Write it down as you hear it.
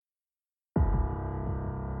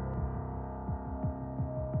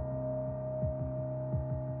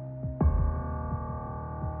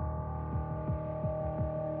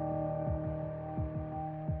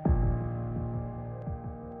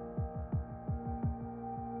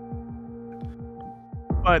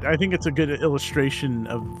but I think it's a good illustration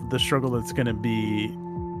of the struggle that's going to be.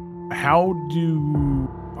 How do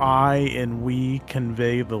I and we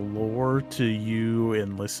convey the lore to you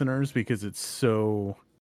and listeners, because it's so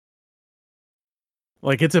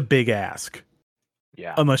like it's a big ask,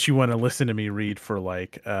 Yeah. unless you want to listen to me read for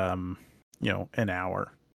like an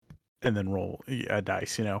hour and then roll a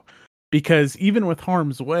dice, because even with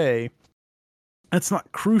Harm's Way, it's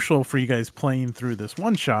not crucial for you guys playing through this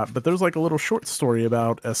one shot, but there's like a little short story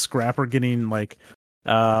about a scrapper getting like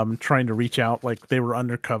trying to reach out, like they were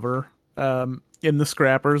undercover in the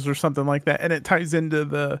scrappers or something like that, and it ties into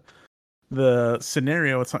the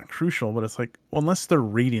scenario. It's not crucial, but it's like, well, unless they're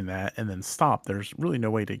reading that and then stop, there's really no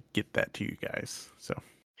way to get that to you guys. So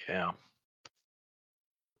Yeah.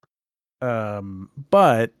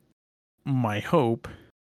 but my hope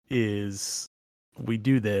is we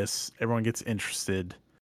do this, everyone gets interested,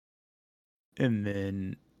 and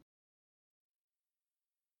then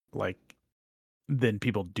like then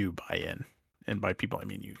people do buy in. And by people I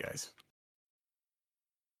mean you guys.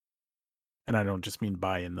 And I don't just mean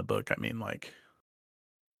buy in the book, I mean like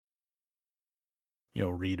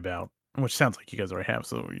read about, which sounds like you guys already have,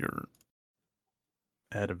 so you're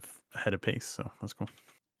ahead of pace, so that's cool.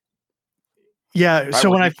 Yeah. Right.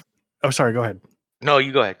 So Well, oh, sorry, go ahead. no,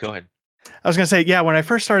 you go ahead. Go ahead. I was gonna say, yeah, when I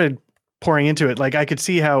first started pouring into it, like I could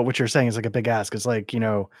see how what you're saying is like a big ask. It's like,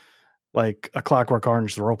 like a Clockwork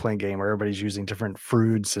Orange, the role playing game where everybody's using different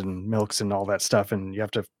fruits and milks and all that stuff, and you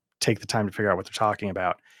have to take the time to figure out what they're talking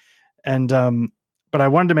about. And but I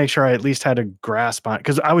wanted to make sure I at least had a grasp on it,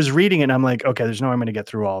 because I was reading it and I'm like, okay, there's no way I'm going to get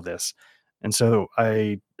through all this. And so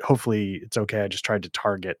hopefully it's okay. I just tried to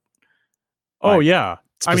target. Oh yeah.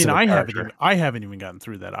 I mean, specific character. I haven't even gotten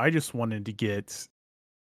through that. I just wanted to get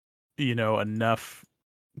enough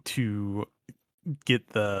to get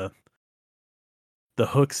the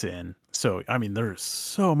hooks in. So I mean, there's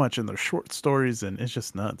so much in their short stories, and it's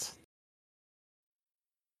just nuts.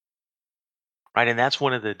 Right, and that's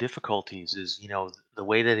one of the difficulties is, the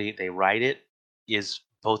way that they write it is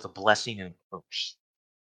both a blessing and a curse,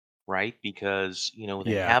 right? Because, they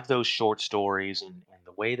Yeah. have those short stories and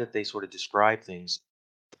the way that they sort of describe things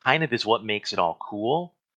kind of is what makes it all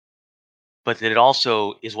cool, but that it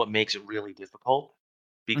also is what makes it really difficult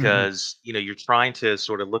Mhm. because, you're trying to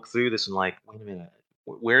sort of look through this and like, wait a minute,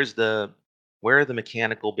 where are the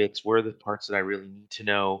mechanical bits? Where are the parts that I really need to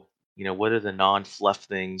know? What are the non-fluff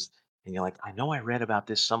things? And you're like, I know I read about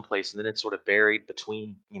this someplace, and then it's sort of buried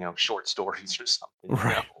between, short stories or something.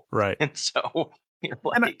 Right. Right. And so you're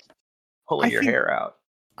And like pulling I your think hair out.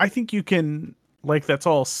 I think you can, like, that's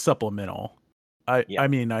all supplemental. Yeah. I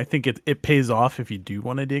mean, I think it pays off if you do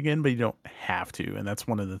want to dig in, but you don't have to, and that's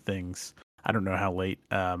one of the things. I don't know how late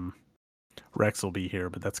Rex will be here,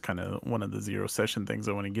 but that's kind of one of the zero session things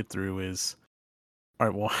I want to get through is, all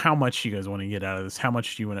right, well, how much you guys want to get out of this? How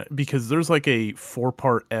much do you want to, because there's like a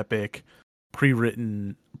 4-part epic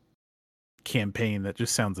pre-written campaign that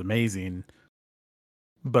just sounds amazing,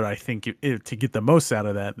 but I think to get the most out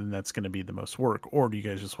of that, then that's going to be the most work. Or do you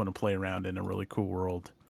guys just want to play around in a really cool world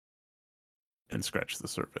and scratch the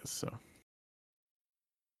surface? So Is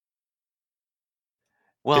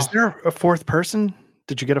Well, there a fourth person?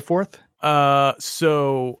 Did you get a fourth?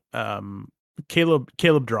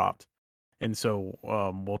 Caleb dropped, and so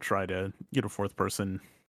we'll try to get a fourth person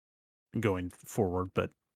going forward,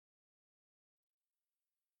 but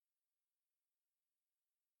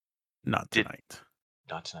not did tonight.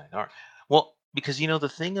 not tonight. All right. Well, because the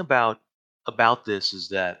thing about this is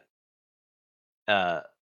that uh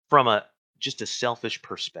from a just a selfish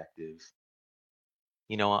perspective,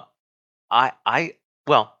 you know, I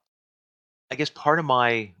well, I guess part of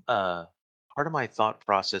my thought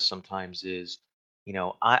process sometimes is,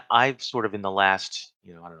 I've sort of in the last,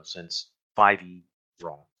 I don't know, since 5e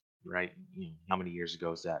draw, right? How many years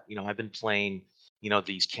ago is that? I've been playing,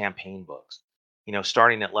 these campaign books,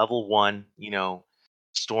 starting at level 1,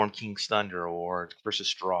 Storm King's Thunder or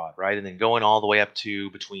versus Strahd, right? And then going all the way up to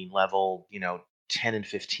between level, 10 and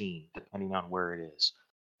 15, depending on where it is.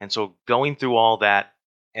 And so going through all that,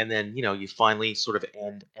 and then you finally sort of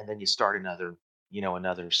end, and then you start another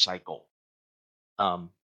cycle. um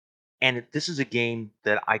this is a game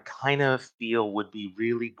that I kind of feel would be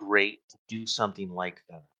really great to do something like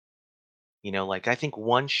that. Like I think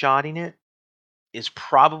one shotting it is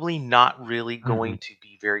probably not really Hmm. going to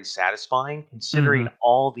be very satisfying considering Hmm.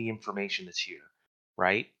 all the information that's here,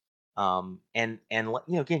 right? Again,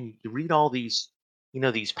 you read all these,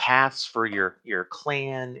 these paths for your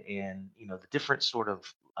clan, and the different sort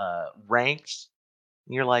of ranks.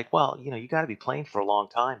 And you're like, well, you got to be playing for a long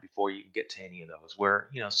time before you can get to any of those where,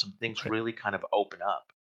 some things Right. really kind of open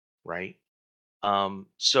up, right?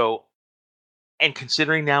 So, and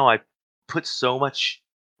considering now I put so much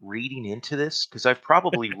reading into this, because I've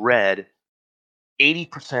probably read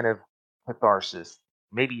 80% of Catharsis,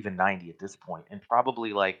 maybe even 90 at this point, and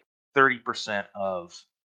probably like 30% of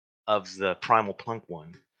the Primal Punk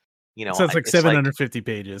one. So it's like It's like, 750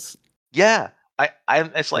 pages yeah,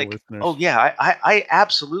 it's for like, oh listeners. yeah, I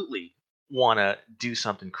absolutely want to do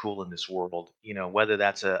something cool in this world. Whether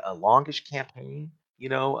that's a longish campaign,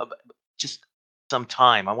 just some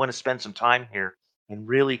time. I want to spend some time here and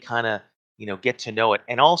really kind of, get to know it.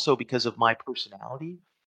 And also because of my personality,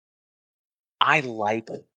 I like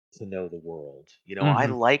to know the world. I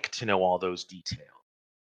Hmm. like to know all those details.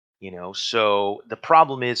 So the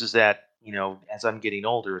problem is that, as I'm getting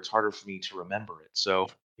older, it's harder for me to remember it. So,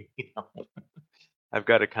 you know, I've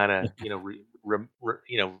got to kind of,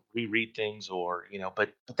 reread things, or,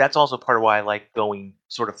 but that's also part of why I like going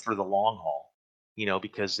sort of for the long haul,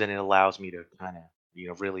 because then it allows me to kind of,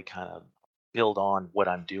 really kind of build on what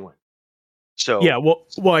I'm doing. Yeah,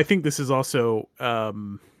 So, well, I think this is also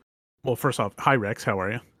well, first off, hi Rex, how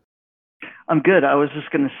are you? I'm good. I was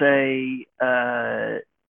just going to say,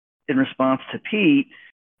 in response to Pete,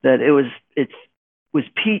 that it was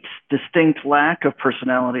Pete's distinct lack of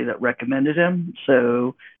personality that recommended him.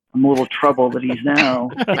 So I'm a little troubled that he's now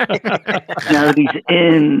that he's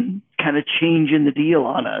in, kind of changing the deal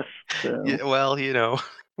on us. So. yeah, well,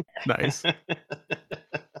 Nice.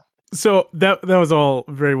 So that was all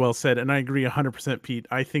very well said, and I agree 100%, Pete.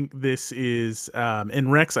 I think this is,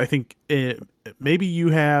 and Rex, I think maybe you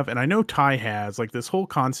have, and I know Ty has, like this whole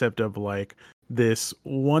concept of like this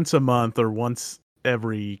once a month or once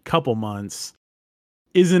every couple months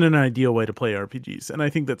isn't an ideal way to play RPGs. And I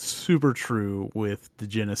think that's super true with the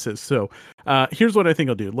Genesis. So here's what I think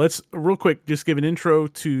I'll do. Let's real quick just give an intro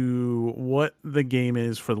to what the game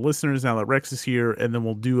is for the listeners now that Rex is here, and then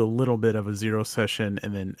we'll do a little bit of a zero session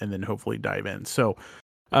and then hopefully dive in. So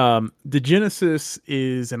the Genesis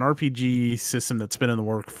is an RPG system that's been in the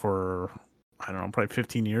work for, I don't know, probably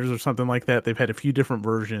 15 years or something like that. They've had a few different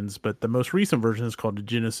versions, but the most recent version is called the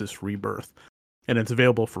Genesis Rebirth. And it's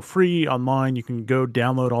available for free online. You can go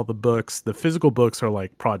download all the books. The physical books are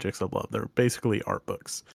like projects of love. They're basically art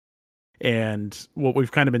books. And what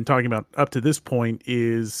we've kind of been talking about up to this point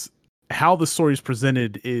is how the story is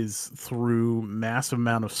presented is through massive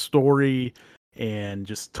amount of story and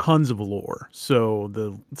just tons of lore. So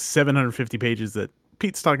the 750 pages that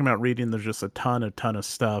Pete's talking about reading, there's just a ton of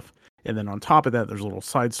stuff. And then on top of that, there's little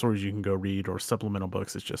side stories you can go read or supplemental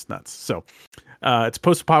books. It's just nuts. So it's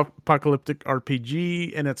post-apocalyptic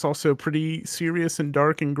RPG, and it's also pretty serious and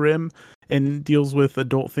dark and grim, and deals with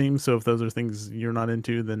adult themes. So if those are things you're not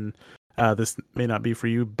into, then this may not be for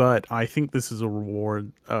you. But I think this is an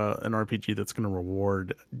RPG that's going to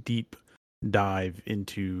reward deep dive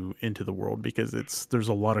into the world, because there's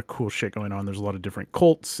a lot of cool shit going on. There's a lot of different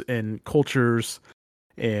cults and cultures,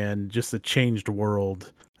 and just a changed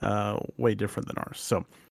world, way different than ours. So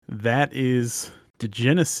that is the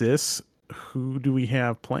Genesis. Who do we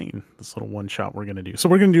have playing this little one shot we're going to do? So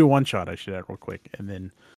we're going to do a one shot, I should add real quick, and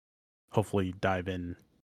then hopefully dive in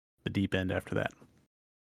the deep end after that.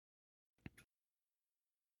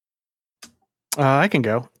 I can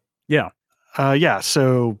go. Yeah. Yeah.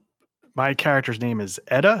 So my character's name is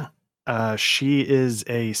Edda. She is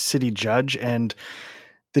a city judge, and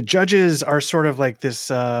the judges are sort of like this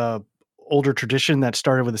older tradition that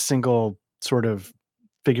started with a single sort of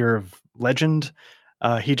figure of legend.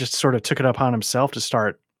 He just sort of took it upon himself to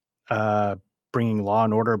start bringing law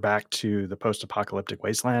and order back to the post-apocalyptic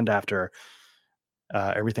wasteland after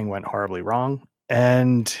everything went horribly wrong.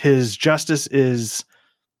 And his justice is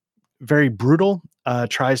very brutal,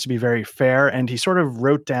 tries to be very fair, and he sort of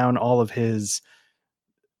wrote down all of his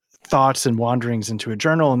thoughts and wanderings into a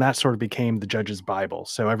journal, and that sort of became the judge's Bible.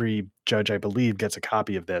 So every judge, I believe, gets a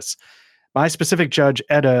copy of this. My specific judge,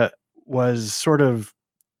 Edda, was sort of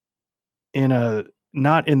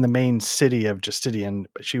not in the main city of Justinian,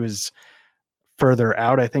 but she was further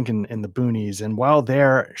out, I think, in the boonies. And while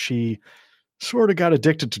there, she sort of got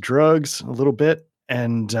addicted to drugs a little bit,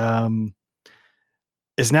 and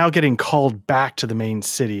is now getting called back to the main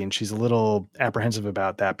city. And she's a little apprehensive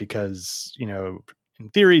about that because, in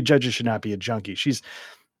theory, judges should not be a junkie. She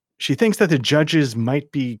thinks that the judges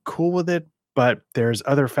might be cool with it, but there's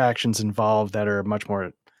other factions involved that are much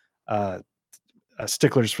more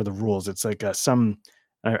sticklers for the rules. It's like I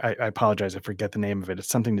apologize, I forget the name of it. It's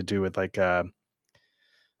something to do with like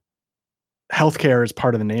healthcare is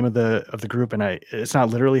part of the name of the group, and it's not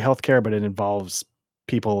literally healthcare, but it involves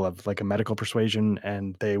people of like a medical persuasion,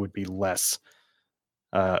 and they would be less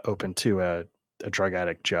open to a drug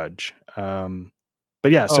addict judge.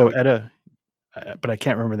 But yeah, so Edda. but I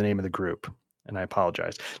can't remember the name of the group, and I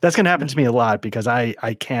apologize. That's going to happen to me a lot because I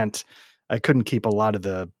couldn't keep a lot of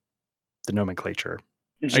the nomenclature. Are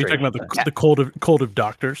you straight. talking about the cult of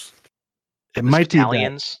doctors? It The might be that.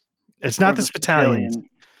 Spitalians. It's not Or the the Spitalians. Spitalian.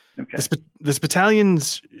 Okay. The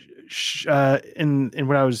Spitalians, in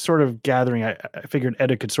what I was sort of gathering, I figured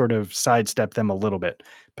Edda could sort of sidestep them a little bit,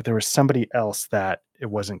 but there was somebody else that it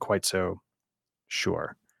wasn't quite so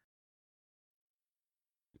sure.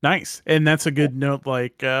 Nice. And that's a good note.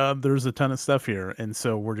 Like, there's a ton of stuff here. And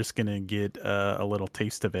so we're just going to get a little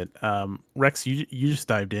taste of it. Rex, you just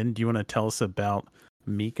dived in. Do you want to tell us about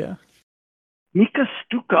Mika? Mika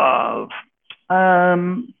Stukov.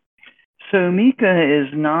 So Mika is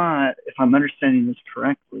not, if I'm understanding this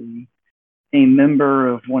correctly, a member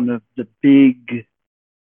of one of the big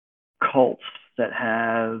cults that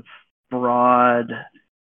have broad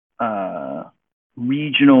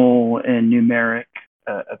regional and numeric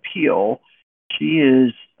appeal. She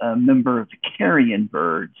is a member of the carrion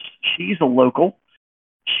birds. She's a local.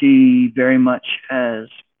 She very much has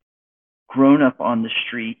grown up on the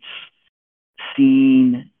streets,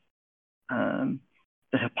 seen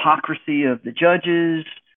the hypocrisy of the judges,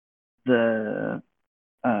 the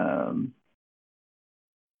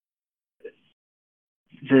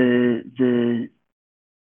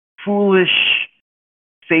foolish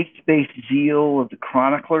faith-based zeal of the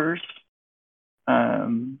chroniclers,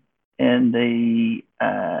 and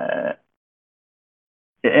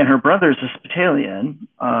her brother's a Spitalian,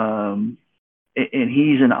 and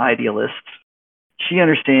he's an idealist. She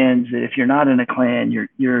understands that if you're not in a clan,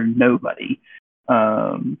 you're nobody.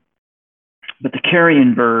 But the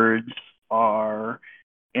carrion birds are,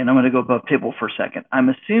 and I'm going to go above table for a second. I'm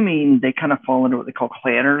assuming they kind of fall under what they call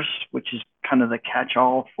clanners, which is kind of the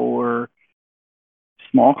catch-all for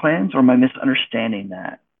small clans, or am I misunderstanding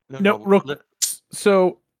that?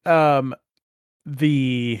 So,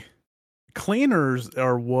 the clanners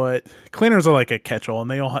are like a catch-all,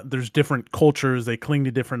 and they all there's different cultures. They cling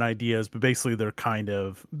to different ideas, but basically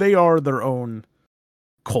they are their own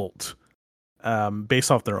cult,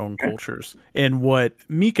 based off their own cultures. And what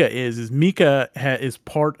Mika is Mika is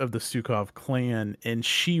part of the Stukov clan, and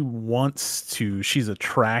she's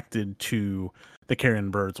attracted to the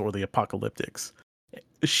carrion birds or the apocalyptics.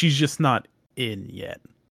 She's just not in yet.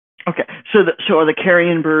 Okay, so are the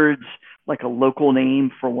carrion birds like a local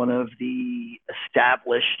name for one of the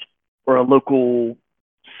established, or a local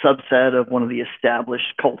subset of one of the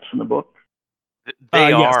established cults in the book?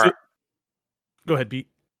 They are. So, go ahead, Pete.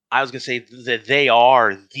 I was going to say that they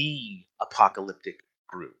are the apocalyptic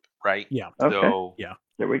group, right? Yeah. Okay. So yeah,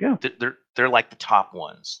 there we go. They're like the top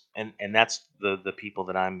ones, and that's the people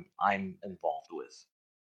that I'm involved with.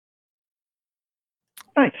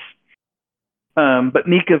 Nice. But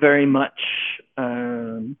Mika very much,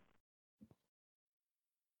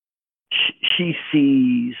 she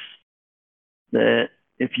sees that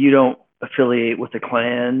if you don't affiliate with the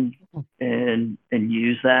clan and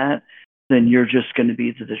use that, then you're just going to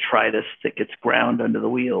be the detritus that gets ground under the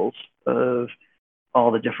wheels of all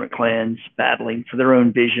the different clans battling for their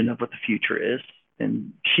own vision of what the future is.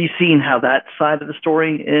 And she's seen how that side of the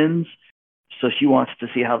story ends, so she wants to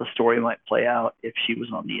see how the story might play out if she was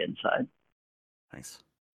on the inside. Nice.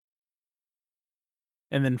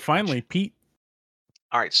 And then finally, Pete.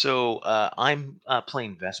 All right, so I'm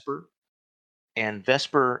playing Vesper, and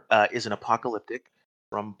Vesper is an apocalyptic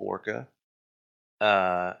from Borca,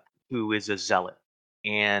 who is a zealot,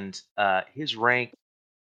 and his rank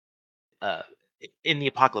in the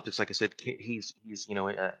apocalyptics, like I said, he's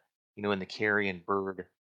in the carrion bird,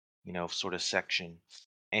 sort of section,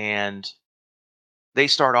 and they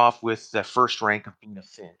start off with the first rank of being a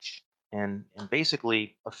finch. And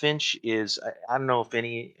basically, a finch is, I don't know if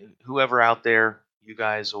whoever out there, you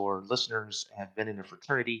guys or listeners, have been in a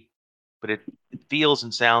fraternity, but it feels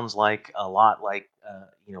and sounds like a lot like,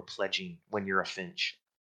 pledging when you're a finch.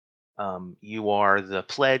 You are the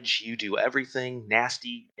pledge. You do everything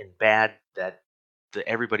nasty and bad that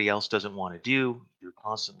everybody else doesn't want to do. You're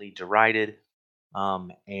constantly derided,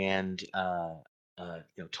 and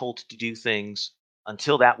told to do things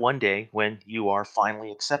until that one day when you are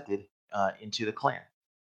finally accepted into the clan,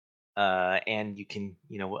 and you can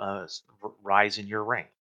rise in your rank.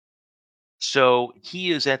 So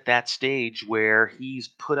he is at that stage where he's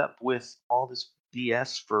put up with all this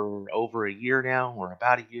BS for over a year now, or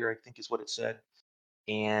about a year, I think is what it said.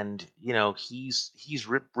 And he's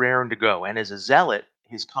raring to go. And as a zealot,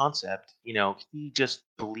 his concept, he just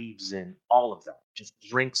believes in all of that, just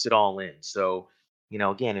drinks it all in. So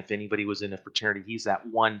again, if anybody was in a fraternity, he's that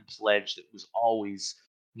one pledge that was always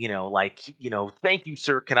like, thank you,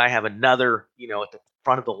 sir. Can I have another, at the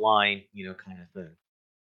front of the line, kind of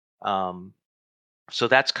thing. So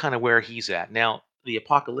that's kind of where he's at. Now, the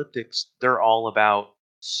apocalyptics, they're all about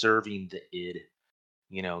serving the id,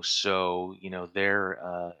 so,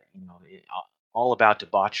 they're, all about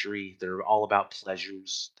debauchery. They're all about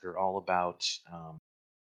pleasures. They're all about,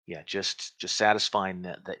 yeah, just satisfying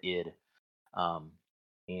the id. Um,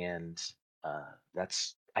 and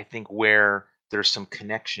that's, I think, where there's some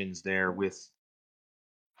connections there with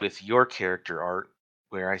your character art,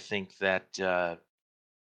 where I think that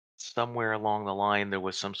somewhere along the line there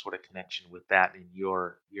was some sort of connection with that in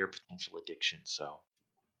your potential addiction. So,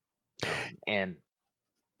 and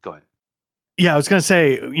go ahead. Yeah, I was gonna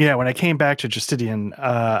say, yeah, when I came back to Justidian,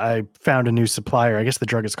 I found a new supplier. I guess the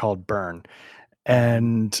drug is called Burn,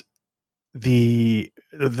 and the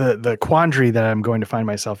quandary that I'm going to find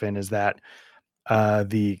myself in is that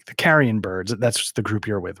the carrion birds, that's the group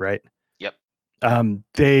you're with, right? Yep.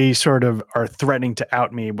 They sort of are threatening to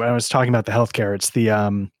out me. When I was talking about the healthcare, it's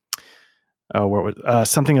the what was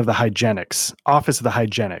something of the hygienics, Office of the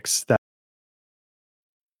Hygienics.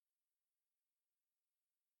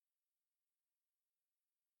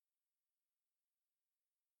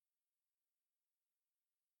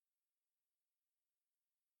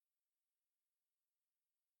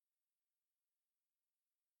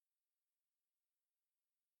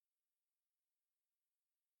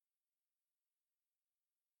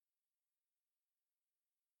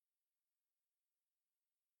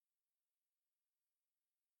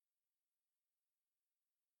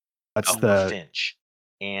 That's the Finch,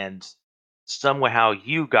 and somehow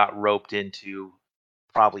you got roped into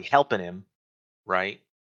probably helping him, right?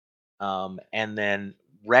 And then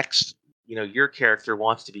Rex, your character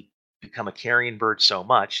wants to become a carrion bird so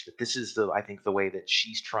much that this is I think the way that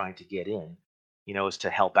she's trying to get in, is to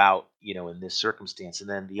help out, in this circumstance. And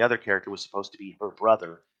then the other character was supposed to be her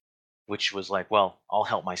brother, which was like, well, I'll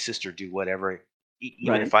help my sister do whatever,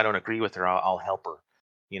 even Right. if I don't agree with her, I'll help her.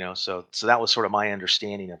 So that was sort of my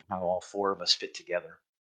understanding of how all four of us fit together.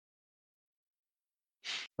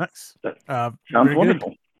 Nice. That Very sounds good.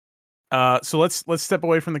 wonderful. So let's step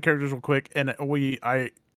away from the characters real quick, and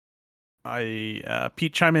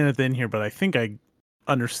Pete, chime in at the end here, but I think I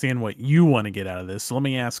understand what you want to get out of this. So let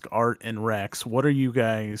me ask Art and Rex, what do you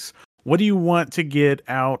want to get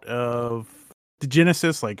out of the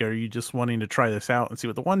Genesis? Like, are you just wanting to try this out and see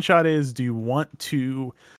what the one shot is?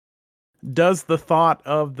 Does the thought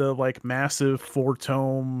of the like massive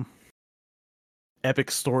 4-tome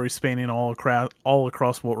epic story spanning all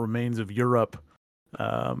across what remains of Europe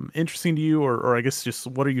interesting to you, or I guess just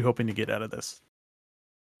what are you hoping to get out of this?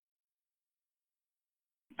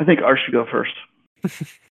 I think Art should go first.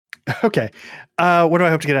 Okay. What do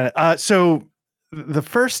I hope to get out of it? So the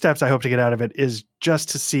first steps I hope to get out of it is just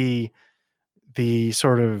to see the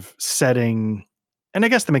sort of setting, and I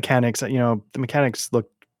guess the mechanics. The mechanics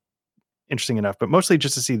look interesting enough, but mostly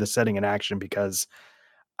just to see the setting in action, because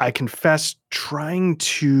I confess trying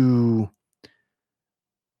to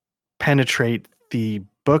penetrate the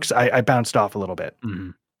books, I bounced off a little bit.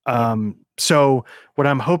 Mm-hmm. So what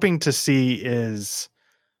I'm hoping to see is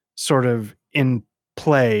sort of in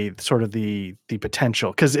play, sort of the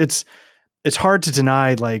potential, because it's hard to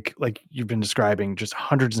deny, like you've been describing, just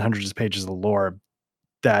hundreds and hundreds of pages of lore,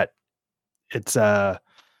 that it's got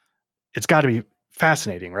to be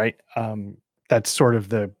fascinating, right? That's sort of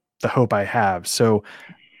the hope I have. So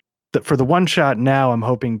for the one shot now, I'm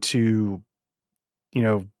hoping to,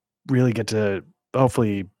 really get to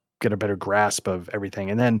hopefully get a better grasp of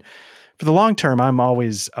everything. And then for the long term, I'm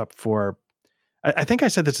always up for, I think I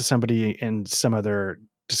said this to somebody in some other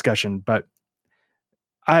discussion, but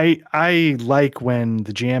I like when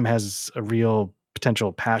the GM has a real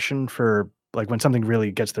potential passion for, like, when something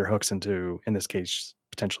really gets their hooks into, in this case,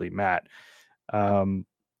 potentially Matt. And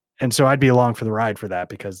so I'd be along for the ride for that,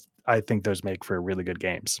 because I think those make for really good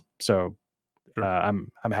games. So Sure.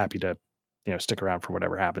 I'm happy to, stick around for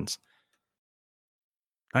whatever happens.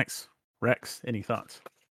 Nice. Rex, any thoughts?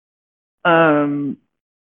 Yeah,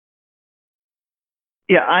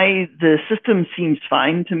 the system seems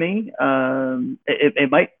fine to me.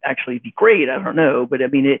 It might actually be great. I don't know, but I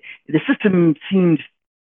mean, the system seems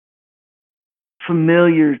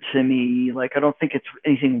familiar to me. Like, I don't think it's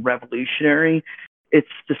anything revolutionary. It's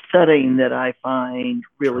the setting that I find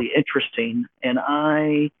really interesting, and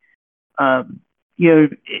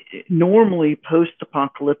normally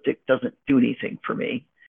post-apocalyptic doesn't do anything for me.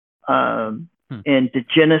 And the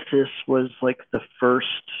Genesis was like the first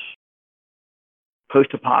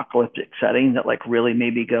post-apocalyptic setting that like really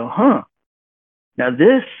made me go, huh, now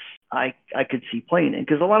this I could see playing in,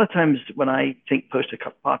 because a lot of times when I think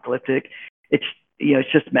post-apocalyptic, it's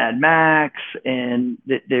it's just Mad Max, and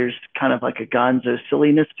there's kind of like a gonzo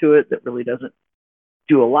silliness to it that really doesn't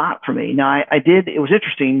do a lot for me. Now I did. It was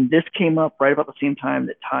interesting. This came up right about the same time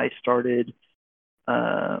that Ty started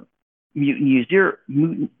Mutant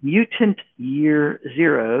Year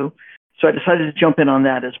Zero, so I decided to jump in on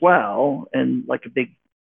that as well. And like a big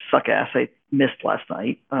suck ass, I missed last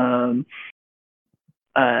night.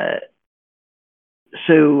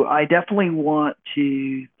 So I definitely want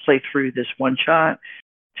to play through this one shot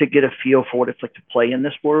to get a feel for what it's like to play in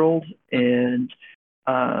this world. And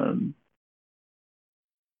I'm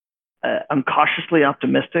cautiously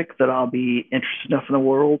optimistic that I'll be interested enough in the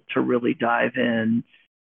world to really dive in,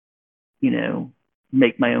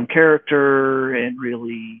 make my own character and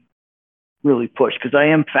really, really push, because I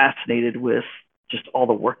am fascinated with just all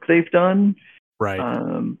the work they've done. Right.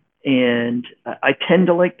 And I tend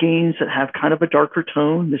to like games that have kind of a darker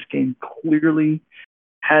tone. This game clearly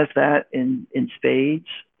has that in spades.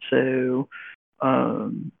 So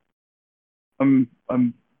I'm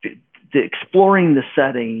exploring the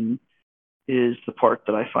setting is the part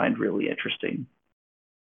that I find really interesting.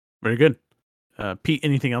 Very good. Pete,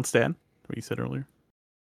 anything else to add? What you said earlier?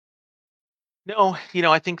 No,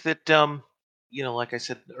 I think that like I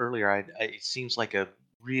said earlier, it seems like a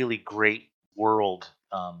really great world.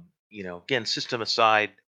 Again, system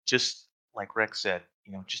aside, just like Rex said,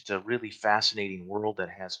 just a really fascinating world that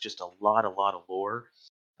has just a lot of lore.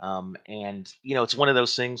 And it's one of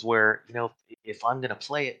those things where if I'm gonna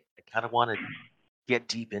play it, I kind of want to get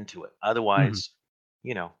deep into it. Otherwise,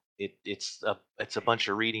 it's a bunch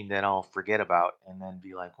of reading that I'll forget about and then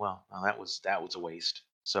be like, well, that was a waste.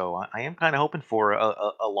 So I am kind of hoping for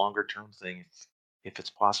a longer term thing, if it's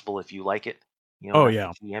possible. If you like it,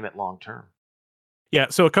 GM it long term. Yeah,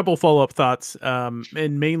 so a couple follow-up thoughts,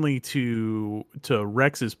 and mainly to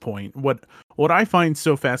Rex's point. What I find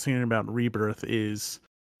so fascinating about Rebirth is,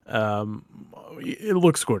 it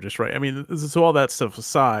looks gorgeous, right? I mean, so all that stuff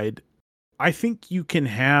aside, I think you can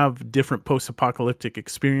have different post-apocalyptic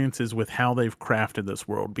experiences with how they've crafted this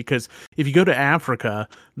world. Because if you go to Africa,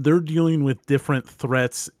 they're dealing with different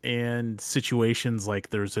threats and situations. Like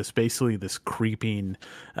there's basically this creeping,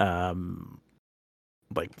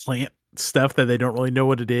 like plant stuff that they don't really know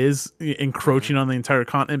what it is, encroaching on the entire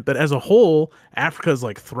continent. But as a whole, Africa is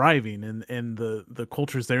like thriving, and the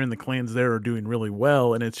cultures there and the clans there are doing really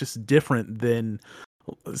well, and it's just different than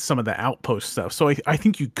some of the outpost stuff. So I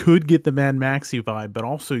think you could get the Mad Maxi vibe, but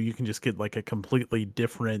also you can just get like a completely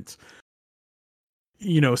different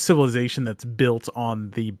civilization that's built on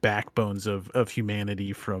the backbones of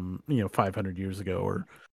humanity from 500 years ago or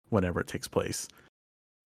whenever it takes place.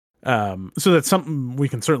 So that's something we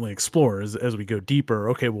can certainly explore as we go deeper.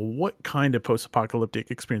 Okay, well, what kind of post-apocalyptic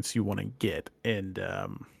experience do you want to get? And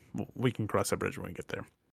we can cross that bridge when we get there.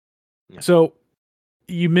 Yeah. So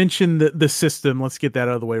you mentioned the system. Let's get that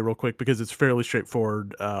out of the way real quick because it's fairly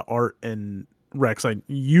straightforward. Art and Rex,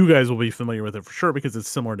 you guys will be familiar with it for sure because it's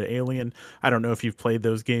similar to Alien. I don't know if you've played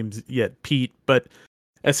those games yet, Pete, but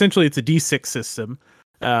essentially it's a D6 system.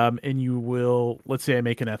 And you will, let's say I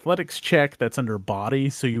make an athletics check that's under body.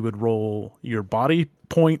 So you would roll your body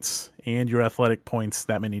points and your athletic points,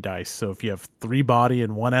 that many dice. So if you have 3 body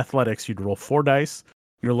and 1 athletics, you'd roll 4 dice.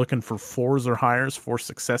 You're looking for 4s or higher, 4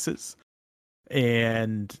 successes.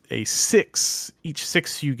 And a 6, each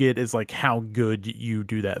 6 you get is like how good you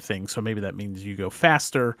do that thing. So maybe that means you go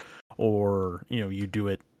faster or, you do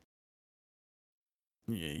it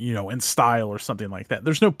in style or something like that.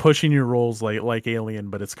 There's no pushing your rolls like Alien,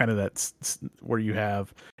 but it's kind of that where you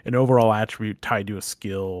have an overall attribute tied to a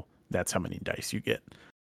skill. That's how many dice you get.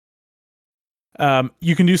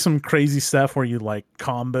 You can do some crazy stuff where you like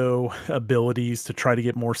combo abilities to try to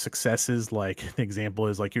get more successes. Like the example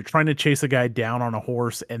is like you're trying to chase a guy down on a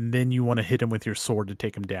horse and then you want to hit him with your sword to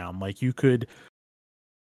take him down. Like you could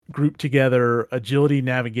group together agility,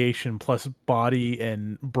 navigation plus body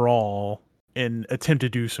and brawl and attempt to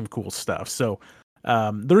do some cool stuff. So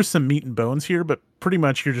there's some meat and bones here, but pretty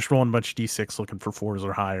much you're just rolling a bunch of D6 looking for 4s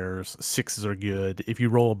or higher. 6s are good. If you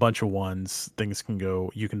roll a bunch of 1s, things can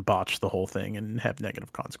go, you can botch the whole thing and have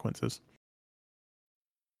negative consequences.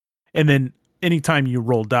 And then anytime you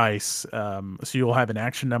roll dice, so you'll have an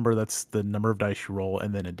action number, that's the number of dice you roll,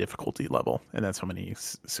 and then a difficulty level, and that's how many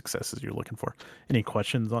successes you're looking for. Any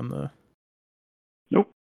questions on the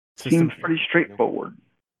Nope. system? Seems pretty straightforward.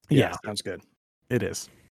 Yeah, sounds good. It is.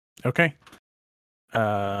 Okay.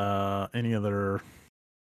 Any other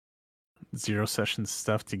zero session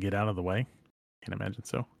stuff to get out of the way? Can't imagine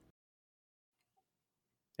so.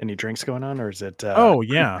 Any drinks going on, or is it? Oh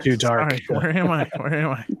yeah, too dark. Sorry. Where am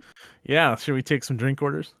I? Yeah, should we take some drink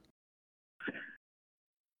orders?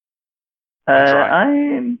 I'll try.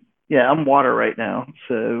 I'm water right now,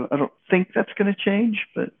 so I don't think that's going to change,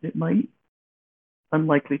 but it might.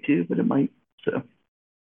 Unlikely to, but it might. So,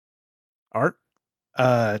 Art?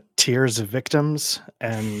 Tears of Victims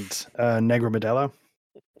and Negra Modelo.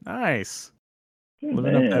 Nice. oh,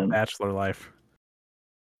 Living up that man. bachelor life.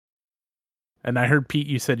 And I heard, Pete,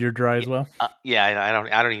 you said you're dry as well? Yeah,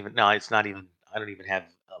 I don't even. No, it's not even. I don't even have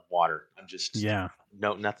water. I'm just. Yeah.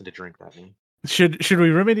 Nothing to drink right now. Should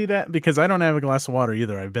we remedy that? Because I don't have a glass of water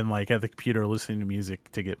either. I've been like at the computer listening to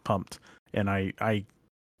music to get pumped, and I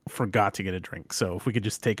forgot to get a drink. So if we could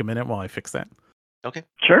just take a minute while I fix that. Okay.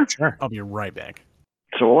 Sure. I'll be right back.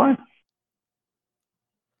 So will I.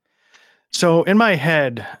 So in my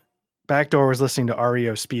head, Backdoor was listening to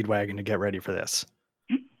REO Speedwagon to get ready for this.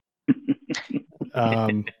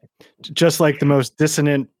 Just like the most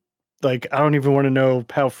dissonant, like I don't even want to know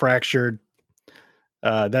how fractured.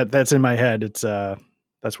 That's in my head. It's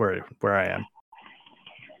that's where I am.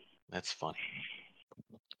 That's funny.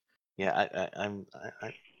 Yeah, I'm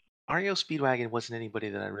REO Speedwagon wasn't anybody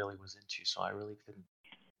that I really was into, so I really couldn't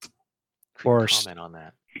comment on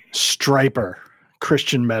that. Striper,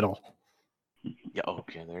 Christian metal. Yeah.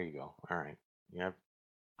 Okay. There you go. All right. Yeah.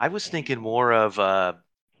 I was thinking more of.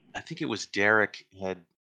 I think it was Derek had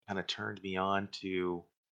kind of turned me on to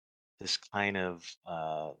this kind of.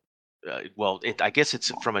 I guess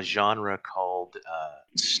it's from a genre called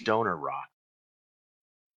stoner rock,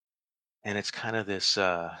 and it's kind of this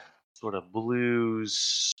sort of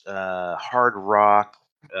blues, hard rock,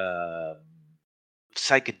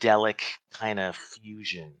 psychedelic kind of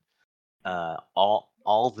fusion.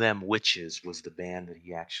 All Them Witches was the band that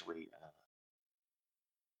he actually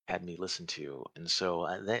had me listen to, and so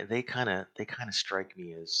they kind of strike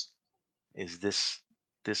me as this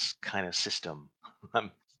kind of system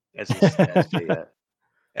as a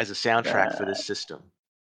soundtrack for this system.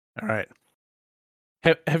 All right.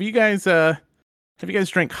 Have you guys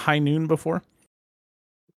drank High Noon before?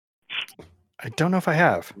 I don't know if I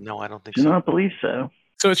have. No, I don't think Do so. not believe so.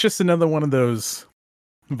 So it's just another one of those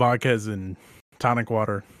vodkas and tonic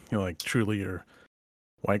water, like Truly or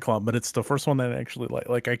White Claw, but it's the first one that I actually like.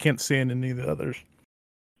 Like I can't stand any of the others.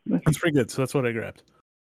 It's pretty good, so that's what I grabbed.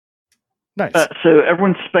 Nice. So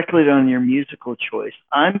everyone's speculated on your musical choice.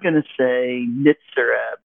 I'm going to say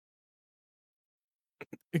Nitzareb.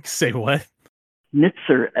 Say what?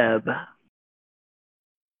 Nitzareb.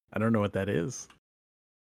 I don't know what that is.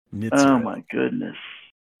 Oh my goodness.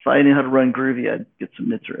 If I knew how to run Groovy, I'd get some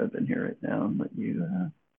Nitzareb in here right now and let you.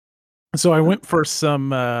 So I went for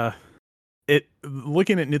some.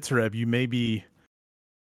 Looking at Nitzareb, you may be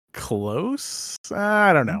close.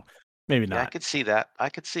 I don't know. Maybe not. Yeah, I could see that. I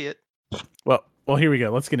could see it. Well, here we go.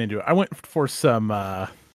 Let's get into it. I went for some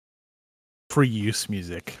pre-use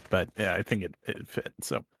music, but yeah, I think it fit.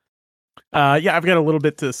 So, I've got a little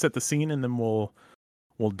bit to set the scene, and then we'll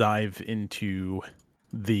dive into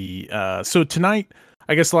the. So tonight,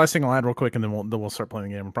 I guess the last thing I'll add real quick, and then we'll start playing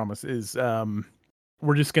the game. I promise. Is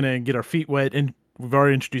we're just gonna get our feet wet, and we've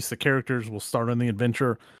already introduced the characters. We'll start on the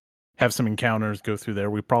adventure, have some encounters, go through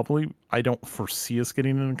there. I don't foresee us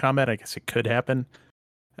getting into combat. I guess it could happen.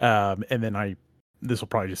 And then this will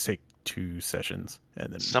probably just take 2 sessions,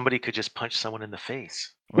 and then somebody could just punch someone in the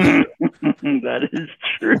face. That is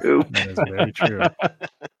true. That is very true.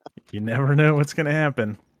 You never know what's going to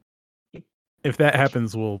happen. If that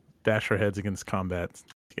happens, we'll bash our heads against combat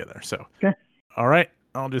together. So, okay. All right,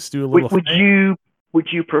 I'll just do a little. Would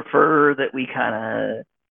you prefer that we kind of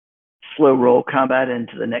slow roll combat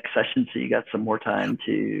into the next session so you got some more time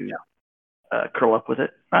to curl up with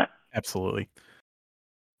it? All right. Absolutely.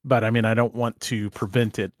 But I mean, I don't want to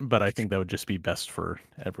prevent it, but I think that would just be best for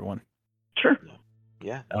everyone. Sure.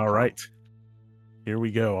 Yeah. All right. Here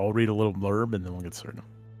we go. I'll read a little blurb and then we'll get started.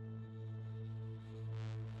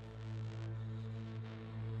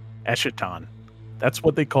 Eschaton. That's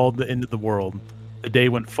what they called the end of the world. The day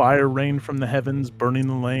when fire rained from the heavens, burning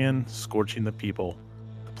the land, scorching the people.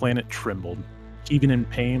 The planet trembled, heaving in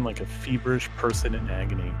pain like a feverish person in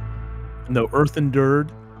agony. And though Earth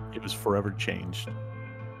endured, it was forever changed.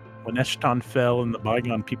 When Eschaton fell and the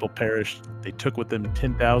bygone people perished, they took with them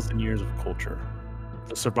 10,000 years of culture.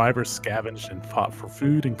 The survivors scavenged and fought for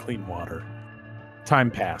food and clean water.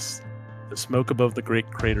 Time passed. The smoke above the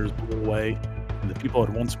great craters blew away, and the people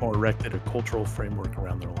had once more erected a cultural framework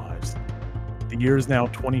around their lives. The year is now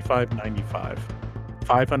 2595,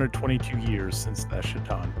 522 years since the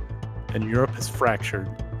Eschaton, and Europe has fractured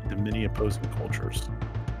into many opposing cultures.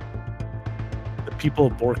 The people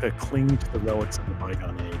of Borca cling to the relics of the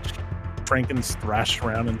bygone age. Frankens thrash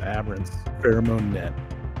around in the Aberrant's pheromone net.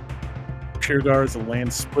 Shirgar is a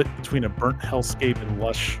land split between a burnt hellscape and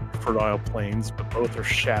lush, fertile plains, but both are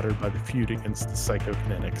shattered by the feud against the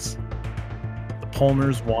psychokinetics. The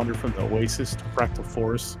Polners wander from the oasis to fractal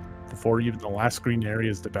forests before even the last green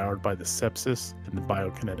area is devoured by the sepsis and the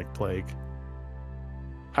biokinetic plague.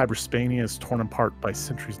 Hyberspania is torn apart by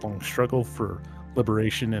centuries-long struggle for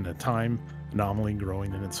liberation in a time anomaly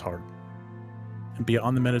growing in its heart. And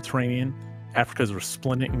beyond the Mediterranean, Africa is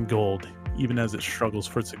resplendent in gold, even as it struggles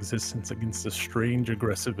for its existence against a strange,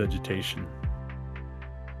 aggressive vegetation.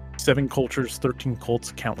 7 cultures, 13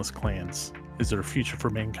 cults, countless clans. Is there a future for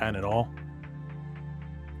mankind at all?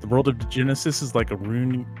 The world of Genesis is like a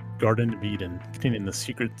ruined Garden of Eden, containing the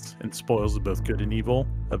secrets and spoils of both good and evil,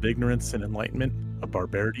 of ignorance and enlightenment, of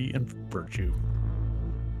barbarity and virtue.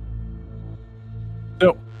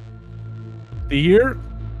 So, the year,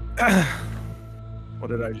 what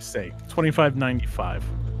did I just say? 2595.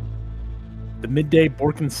 The midday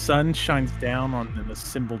Borkin sun shines down on an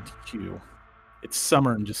assembled queue. It's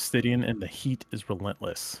summer in Justinian and the heat is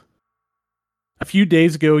relentless. A few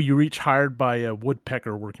days ago, you were each hired by a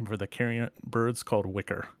woodpecker working for the carrion birds called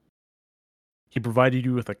Wicker. He provided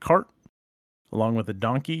you with a cart, along with a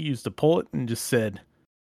donkey used to pull it, and just said,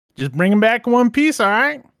 "Just bring him back in one piece, all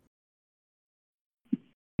right?"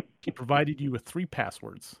 He provided you with 3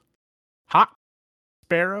 passwords: Hawk,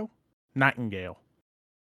 Sparrow, Nightingale.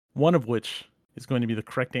 One of which is going to be the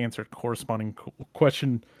correct answer to the corresponding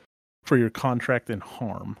question for your contract and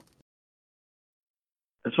harm.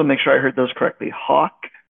 I just want to make sure I heard those correctly. Hawk,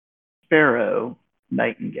 Sparrow,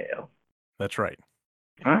 Nightingale. That's right.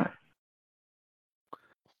 All right.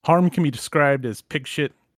 Harm can be described as pig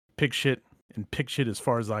shit, and pig shit as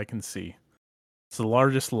far as I can see. It's the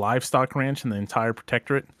largest livestock ranch in the entire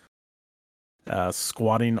protectorate,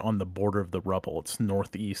 squatting on the border of the rubble. It's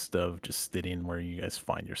northeast of Justinian, where you guys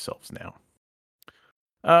find yourselves now.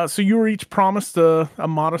 So you were each promised a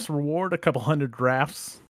modest reward, a couple hundred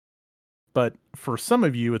drafts. But for some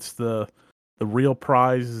of you, it's the real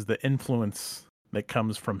prize is the influence that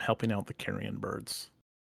comes from helping out the carrion birds.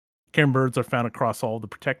 Carrion birds are found across all the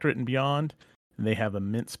protectorate and beyond, and they have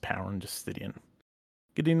immense power in Justinian.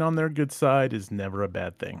 Getting on their good side is never a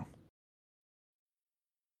bad thing.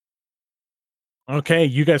 Okay,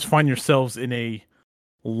 you guys find yourselves in a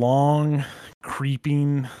long,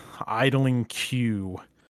 creeping, idling queue.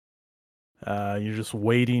 You're just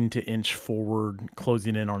waiting to inch forward,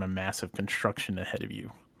 closing in on a massive construction ahead of you,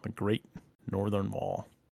 the Great Northern Wall.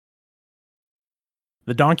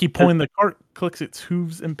 The donkey pulling the cart clicks its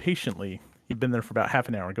hooves impatiently. You've been there for about half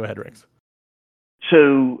an hour. Go ahead, Rex.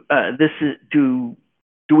 So this is do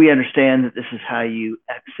we understand that this is how you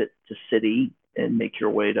exit the city and make your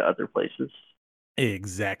way to other places?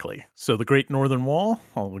 Exactly. So the Great Northern Wall,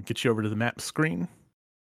 I'll get you over to the map screen.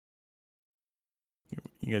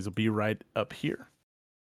 You guys will be right up here.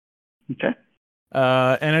 Okay.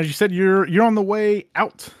 And as you said, you're on the way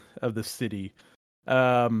out of the city.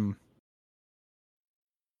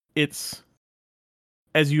 It's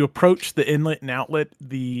as you approach the inlet and outlet,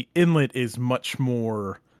 the inlet is much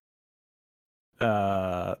more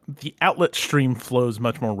the outlet stream flows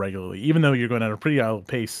much more regularly. Even though you're going at a pretty idle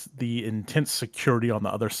pace, the intense security on the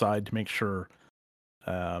other side to make sure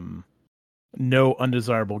no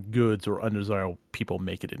undesirable goods or undesirable people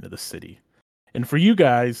make it into the city. And for you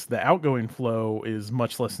guys, the outgoing flow is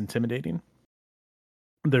much less intimidating.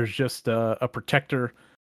 There's just a protector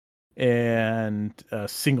and a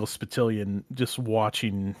single Spitilian just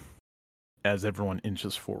watching as everyone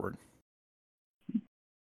inches forward.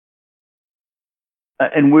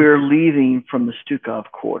 And we're leaving from the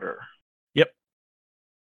Stukov Quarter. Yep.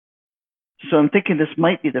 So I'm thinking this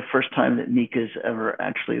might be the first time that Nika's ever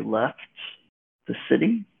actually left the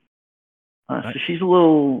city. Nice. So she's a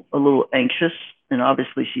little anxious, and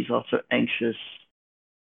obviously she's also anxious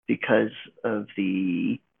because of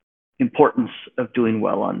the importance of doing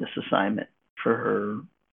well on this assignment for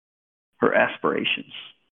her aspirations.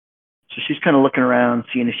 So she's kind of looking around,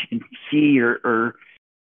 seeing if she can see or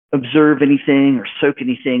observe anything or soak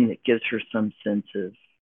anything that gives her some sense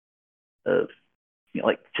of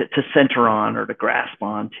like to center on or to grasp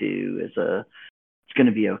onto as it's going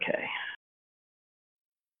to be okay.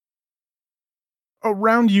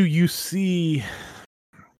 Around you, you see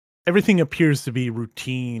everything appears to be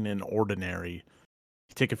routine and ordinary.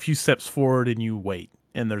 You take a few steps forward and you wait,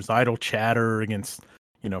 and there's idle chatter against,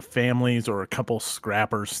 families or a couple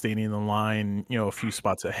scrappers standing in the line, a few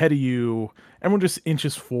spots ahead of you. Everyone just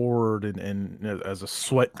inches forward and as a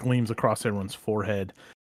sweat gleams across everyone's forehead.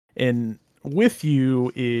 And with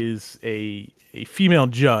you is a female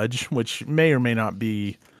judge, which may or may not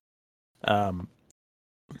be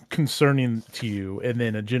concerning to you, and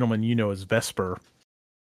then a gentleman you know as Vesper.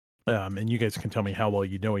 And you guys can tell me how well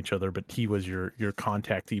you know each other, but he was your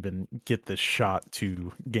contact to even get this shot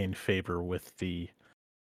to gain favor with the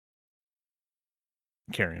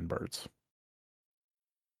carrion birds.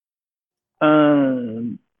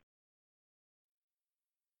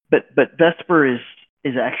 But Vesper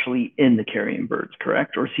is actually in the carrion birds,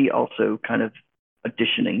 correct? Or is he also kind of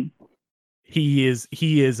auditioning? He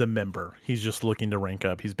is a member. He's just looking to rank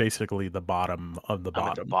up. He's basically the bottom of the I'm at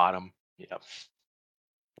bottom. the bottom. Yeah.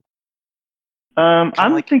 I'm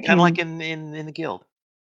thinking kind of like in the guild.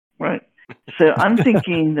 Right. So I'm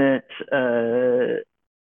thinking that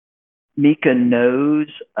Mika knows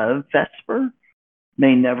of Vesper,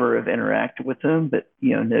 may never have interacted with him, but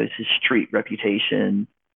knows his street reputation.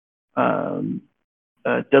 Doesn't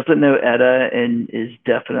know Etta and is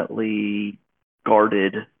definitely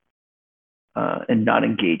guarded and not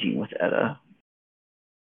engaging with Etta.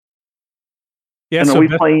 Yeah. And so are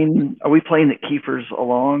we playing that Kiefer's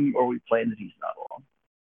along, or are we playing that he's not along?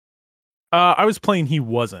 I was playing he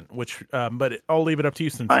wasn't, which but I'll leave it up to you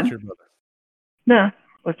since Fine. it's your brother. No,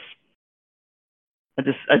 I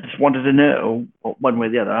just wanted to know one way or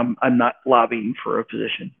the other. I'm not lobbying for a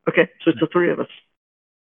position. Okay, so it's the three of us.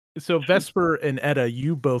 So Vesper and Etta,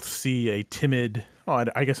 you both see a timid. Oh,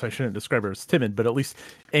 I guess I shouldn't describe her as timid, but at least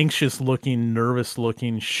anxious-looking,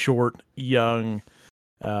 nervous-looking, short, young,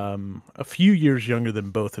 a few years younger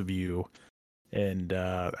than both of you. And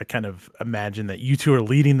I kind of imagine that you two are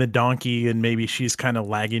leading the donkey, and maybe she's kind of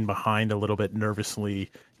lagging behind a little bit,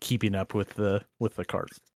 nervously keeping up with the cart.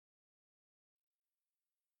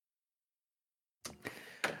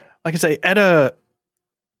 Like I say, Etta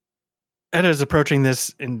is approaching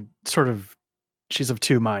this in sort of, she's of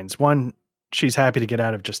two minds. One, she's happy to get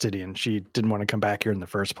out of Justidian. She didn't want to come back here in the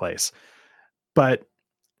first place. But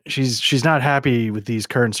she's not happy with these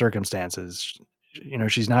current circumstances.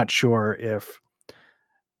 She's not sure if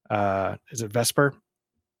is it Vesper?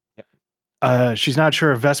 Yep. She's not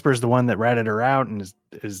sure if Vesper is the one that ratted her out and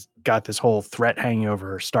is got this whole threat hanging over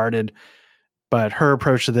her started. But her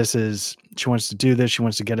approach to this is she wants to do this. She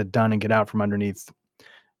wants to get it done and get out from underneath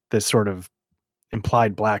this sort of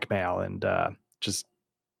implied blackmail and just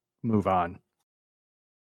move on.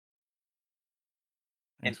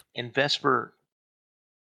 And Vesper.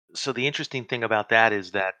 So the interesting thing about that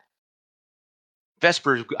is that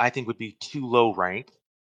Vesper, I think, would be too low rank,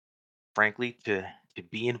 frankly, to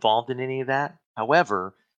be involved in any of that.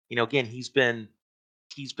 However, again, he's been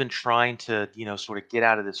trying to, sort of get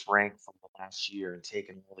out of this rank from the last year and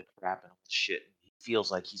taking all the crap and all the shit. He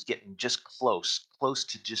feels like he's getting just close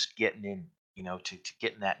to just getting in, to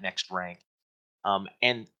getting that next rank.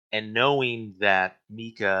 And knowing that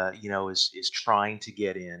Mika, is trying to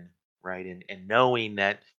get in, right, and knowing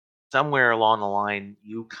that somewhere along the line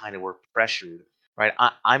you kind of were pressured, right?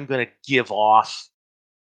 I'm gonna give off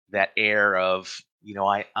that air of,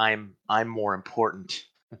 I'm more important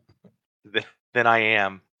than I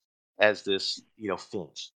am as this,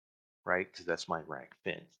 Finch, right? Because that's my rank,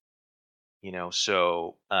 Finch.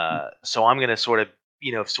 So I'm gonna sort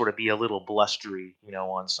of be a little blustery,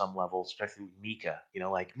 on some level, especially with Mika.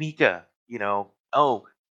 Like Mika, oh,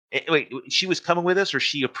 wait, she was coming with us, or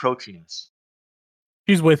she approaching us?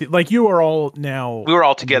 She's with you. Like you are all now. We were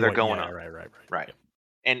all together going yeah, on. Right.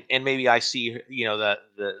 And maybe I see, the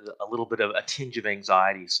a little bit of a tinge of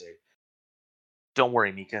anxiety. Say, don't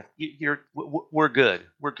worry, Mika. We're good.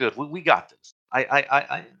 We're good. We got this.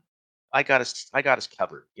 I got us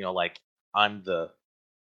covered. Like I'm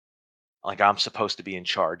I'm supposed to be in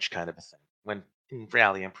charge, kind of a thing. When in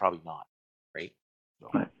reality, I'm probably not. Right. So.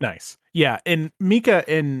 Nice. Yeah. And Mika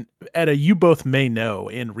and Etta, you both may know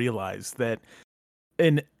and realize that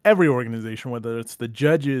in every organization, whether it's the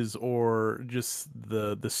judges or just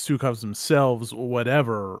the Sukovs themselves or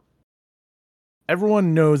whatever,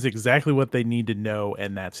 everyone knows exactly what they need to know,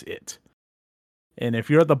 and that's it. And if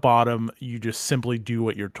you're at the bottom, you just simply do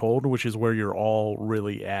what you're told, which is where you're all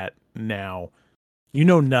really at now. You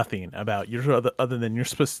know nothing about your other than you're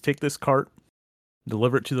supposed to take this cart,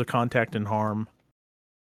 deliver it to the contact in Harm,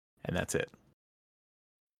 and that's it.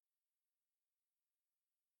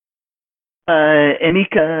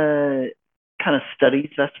 Emika kind of studies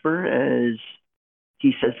Vesper as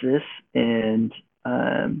he says this, and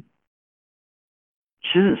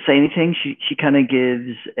she doesn't say anything. She kind of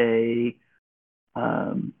gives a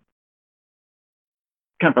kind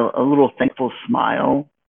of a little thankful smile.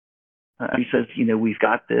 He says, we've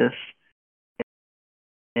got this,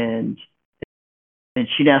 and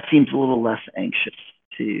she now seems a little less anxious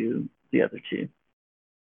to the other two.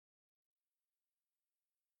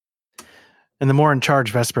 And the more in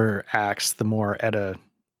charge Vesper acts, the more Etta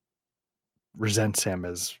resents him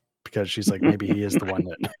as because she's like, maybe he is the one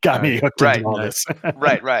that got me Okay. hooked Right. into all Nice. this.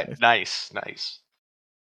 Right. Nice. Nice.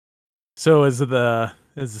 So as the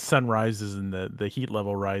sun rises and the heat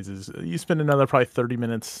level rises, you spend another probably 30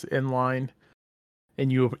 minutes in line,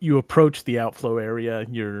 and you approach the outflow area.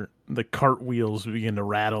 The cart wheels begin to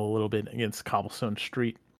rattle a little bit against cobblestone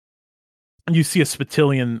street. And you see a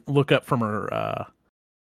Spitilian look up from her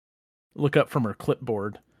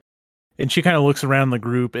clipboard, and she kind of looks around the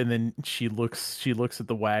group, and then she looks at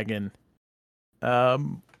the wagon.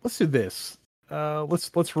 Let's do this.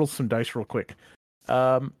 Let's roll some dice real quick.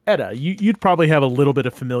 Edda, you'd probably have a little bit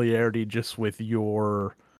of familiarity just with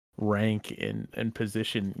your rank and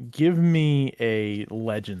position. Give me a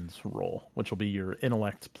legends roll, which will be your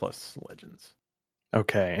intellect plus legends.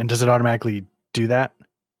 Okay. And does it automatically do that?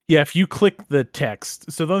 Yeah, if you click the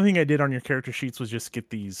text. So the only thing I did on your character sheets was just get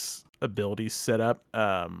these abilities set up.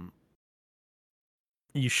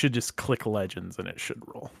 You should just click legends and it should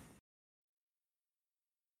roll.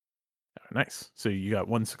 Nice. So you got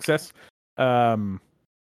one success.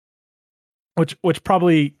 Which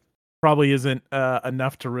probably isn't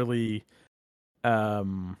enough to really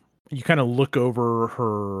you kind of look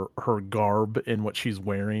over her garb and what she's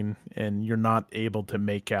wearing, and you're not able to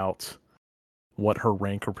make out what her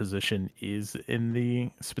rank or position is in the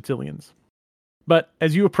Spitilians. But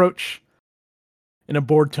as you approach, in a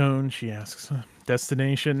bored tone, she asks,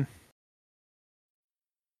 "Destination?"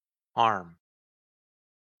 Harm.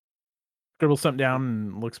 Scribbles something down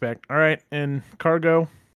and looks back. All right, and cargo?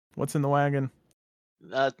 What's in the wagon?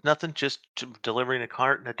 Nothing. Just delivering a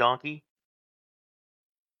cart and a donkey.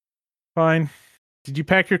 Fine. Did you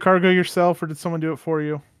pack your cargo yourself, or did someone do it for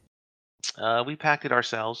you? We packed it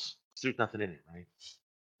ourselves. There's nothing in it, right?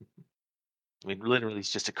 I mean, literally,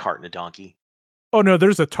 it's just a cart and a donkey. Oh no,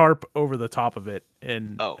 there's a tarp over the top of it,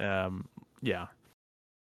 and yeah,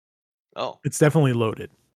 Oh, it's definitely loaded.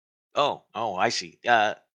 oh, I see.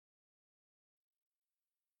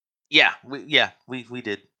 We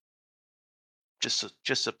did.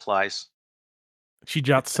 Just supplies. She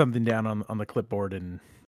jots something down on the clipboard and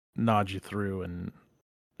nods you through, and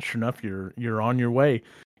sure enough, you're on your way.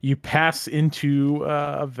 You pass into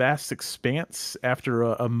a vast expanse after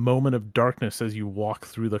a moment of darkness as you walk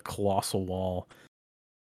through the colossal wall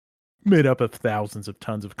made up of thousands of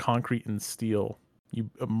tons of concrete and steel. You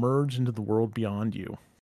emerge into the world beyond you,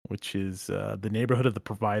 which is the neighborhood of the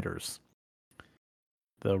Providers,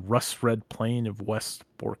 the rust-red plain of West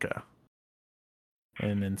Borca.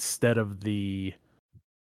 And instead of the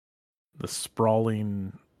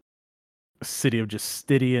sprawling city of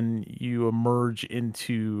Justidian, you emerge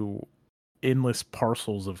into endless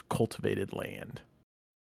parcels of cultivated land.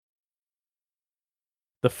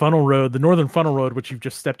 The northern funnel road, which you've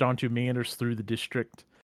just stepped onto, meanders through the district,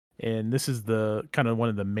 and this is the kind of one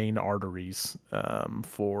of the main arteries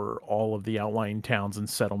for all of the outlying towns and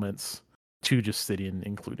settlements to Justidian,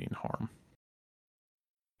 including Harm.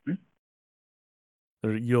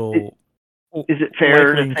 You'll is it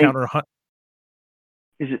fair to encounter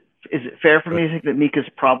is it fair for me to think that Mika's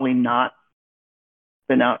probably not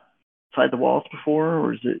been outside the walls before,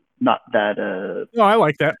 or is it not that? No, I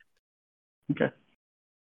like that. Okay.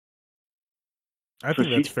 I So think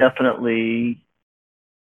that's she's fair. definitely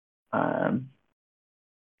trying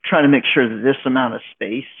to make sure that this amount of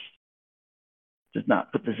space does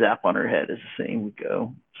not put the zap on her head as the saying would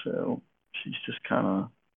go. So she's just kind of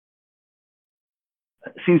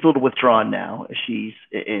seems a little withdrawn now. As she's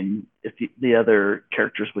in, if the other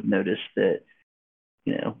characters would notice that,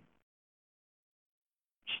 you know,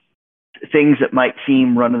 things that might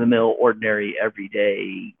seem run of the mill, ordinary,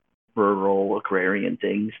 everyday, rural, agrarian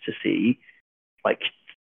things to see, like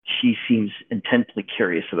she seems intensely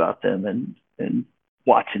curious about them and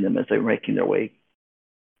watching them as they're making their way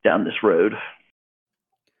down this road.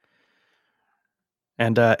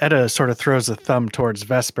 And Edda sort of throws a thumb towards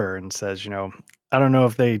Vesper and says, I don't know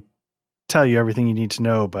if they tell you everything you need to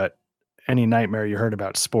know, but any nightmare you heard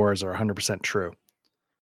about spores are 100% true.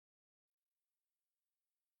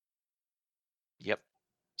 Yep.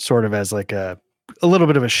 Sort of as like a little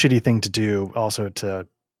bit of a shitty thing to do, also to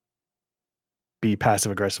be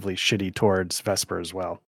passive aggressively shitty towards Vesper as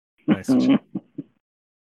well. Nice.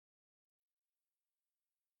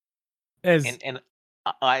 And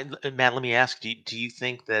Matt, let me ask: do you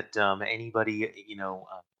think that anybody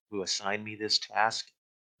who assigned me this task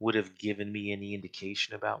would have given me any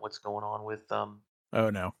indication about what's going on with oh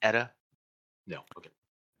no, Edda? No. Okay.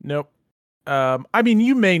 Nope. I mean,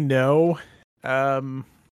 you may know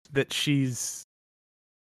that she's.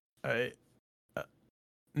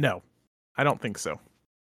 No, I don't think so.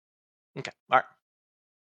 Okay. All right.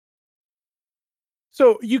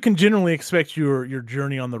 So you can generally expect your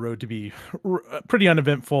journey on the road to be pretty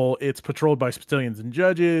uneventful. It's patrolled by civilians and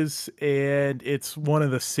judges, and it's one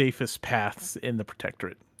of the safest paths in the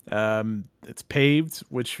Protectorate. It's paved,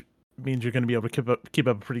 which means you're going to be able to keep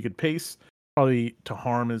up a pretty good pace. Probably to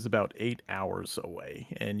Harm is about 8 hours away,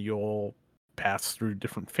 and you'll pass through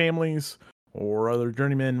different families or other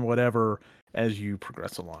journeymen, whatever, as you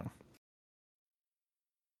progress along.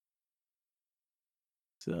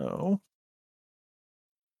 So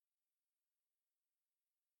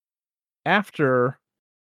after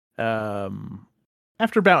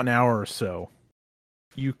after about an hour or so,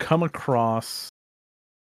 you come across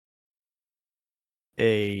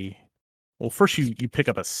first you pick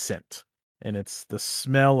up a scent, and it's the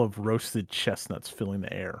smell of roasted chestnuts filling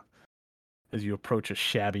the air as you approach a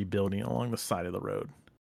shabby building along the side of the road.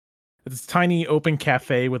 It's a tiny open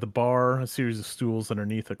cafe with a bar, a series of stools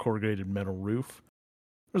underneath a corrugated metal roof.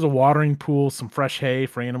 There's a watering pool, some fresh hay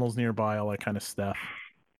for animals nearby, all that kind of stuff.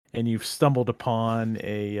 And you've stumbled upon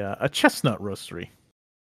a chestnut roastery.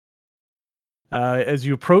 As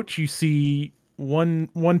you approach, you see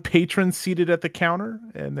one patron seated at the counter,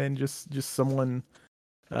 and then just someone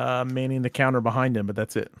manning the counter behind him. But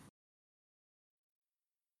that's it.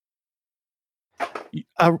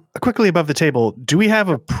 Quickly above the table, do we have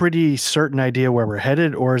a pretty certain idea where we're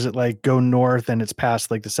headed, or is it like go north and it's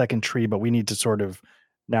past like the second tree, but we need to sort of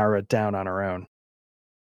narrow it down on our own?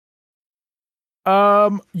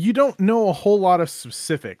 You don't know a whole lot of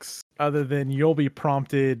specifics other than you'll be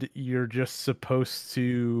prompted. You're just supposed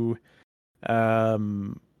to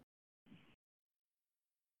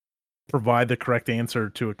provide the correct answer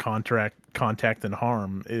to a contact and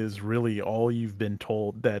Harm is really all you've been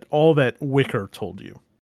told. All that Wicker told you.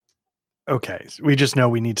 Okay, so we just know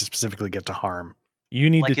we need to specifically get to Harm. You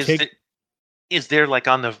need Like, to take. is there like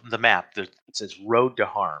on the map that it says road to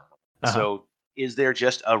Harm? Uh-huh. So is there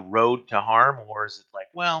just a road to Harm, or is it like,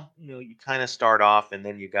 well, you kind of start off and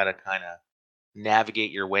then you got to kind of navigate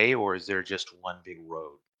your way, or is there just one big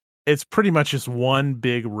road? It's pretty much just one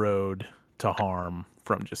big road to Harm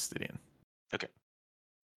from Justinian. Okay.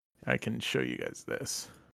 I can show you guys this.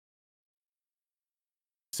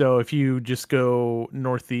 So if you just go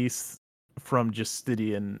northeast from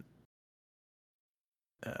Justinian,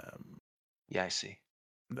 Yeah, I see.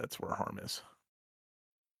 that's where Harm is.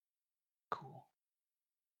 Cool.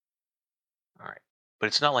 All right. But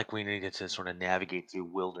it's not like we needed to sort of navigate through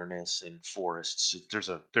wilderness and forests. There's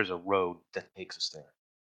a road that takes us there.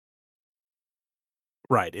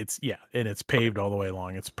 Right. And it's paved all the way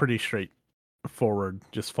along. It's pretty straightforward.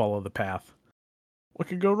 Just follow the path. What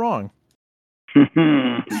could go wrong?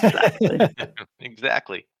 Exactly.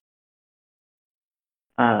 Exactly.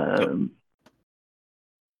 So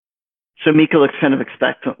Mika looks kind of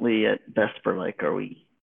expectantly at Vesper, like, are we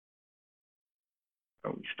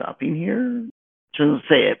stopping here? She doesn't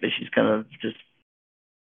say it, but she's kind of just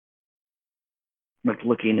like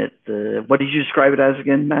looking at what did you describe it as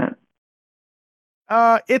again, Matt?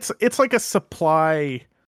 It's like a supply.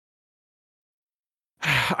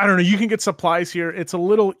 I don't know. You can get supplies here. It's a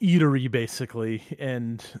little eatery, basically,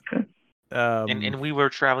 and Okay. And we were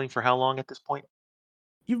traveling for how long at this point?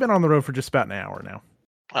 You've been on the road for just about an hour now.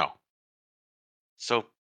 Oh, so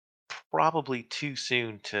probably too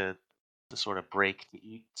soon to sort of break to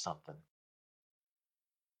eat something.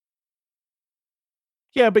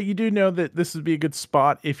 Yeah, but you do know that this would be a good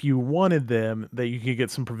spot if you wanted them, that you could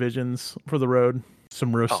get some provisions for the road,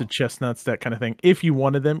 some roasted chestnuts, that kind of thing. If you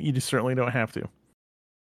wanted them, you just certainly don't have to.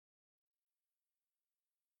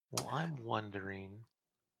 Well, I'm wondering.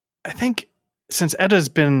 I think since Edda's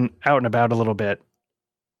been out and about a little bit,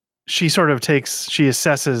 she sort of she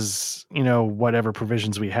assesses, whatever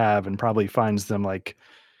provisions we have and probably finds them like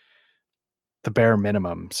the bare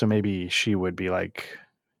minimum. So maybe she would be like,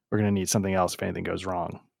 we're going to need something else if anything goes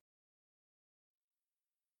wrong.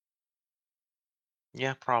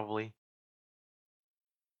 Yeah, probably.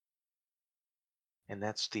 And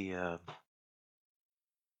that's the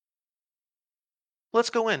let's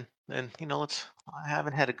go in and I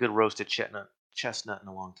haven't had a good roasted chestnut in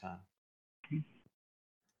a long time.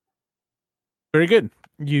 Very good.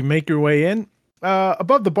 You make your way in.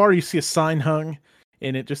 Above the bar, you see a sign hung,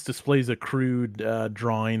 and it just displays a crude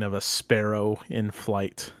drawing of a sparrow in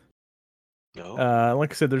flight. No.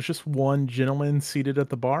 Like I said, there's just one gentleman seated at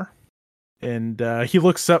the bar, and he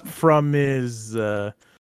looks up from his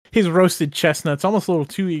roasted chestnuts, almost a little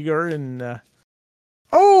too eager, and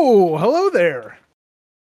oh, hello there.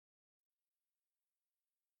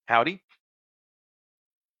 Howdy.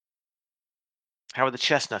 How are the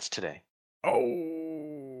chestnuts today?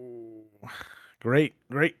 Oh, great.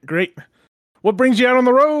 What brings you out on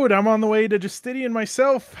the road? I'm on the way to Justinian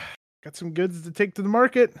myself. Got some goods to take to the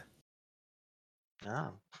market. Ah,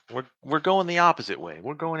 we're going the opposite way.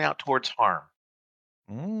 We're going out towards Harm.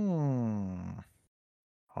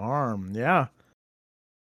 Harm, yeah.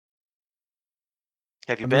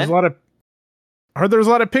 Have you There's been? a lot of I heard there's a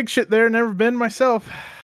lot of pig shit there. Never been myself.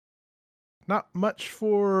 Not much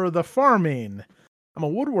for the farming. I'm a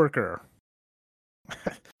woodworker.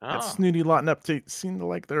 That Oh, snooty lot and update seem to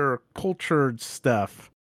like their cultured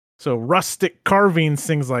stuff. So rustic carvings,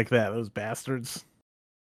 things like that. Those bastards.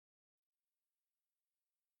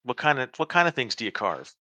 what kind of things do you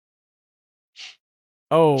carve?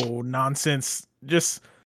 Oh, nonsense. Just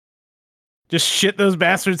shit those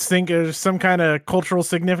bastards think is some kind of cultural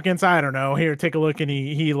significance. I don't know. Here, take a look, and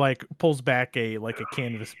he like pulls back a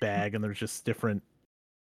canvas bag, and there's just different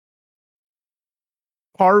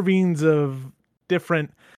carvings of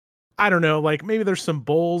different, I don't know, like maybe there's some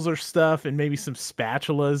bowls or stuff and maybe some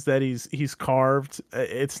spatulas that he's carved.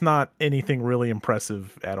 It's not anything really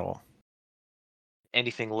impressive at all.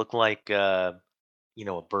 Anything look like a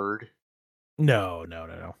bird? No.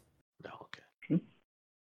 No, okay.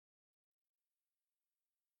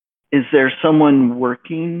 Is there someone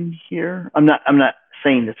working here? I'm not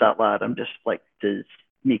saying this out loud. I'm just like, does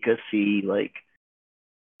Mika see like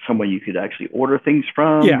someone you could actually order things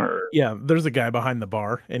from? Yeah, there's a guy behind the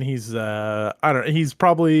bar, and he's I don't know, he's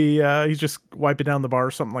probably he's just wiping down the bar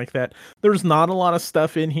or something like that. There's not a lot of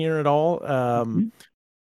stuff in here at all.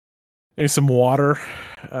 There's some water,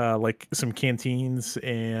 like some canteens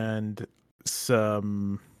and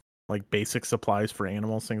some like basic supplies for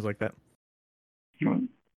animals, things like that.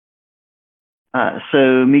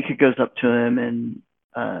 So Mika goes up to him and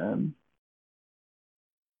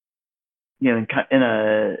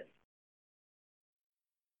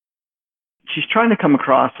she's trying to come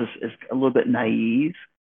across as a little bit naive.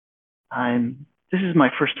 This is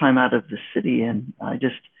my first time out of the city, and I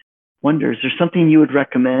just wonder, is there something you would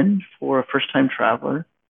recommend for a first-time traveler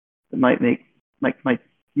that might make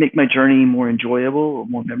my journey more enjoyable or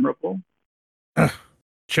more memorable?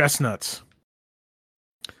 Chestnuts.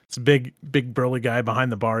 It's a big burly guy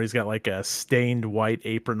behind the bar. He's got like a stained white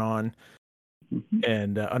apron on,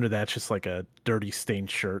 and under that's just like a dirty stained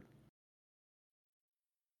shirt.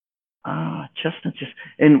 Chestnuts.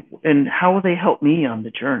 And how will they help me on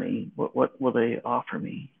the journey? What will they offer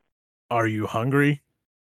me? Are you hungry?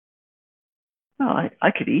 Oh,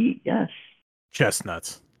 I could eat, yes.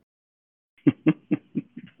 Chestnuts.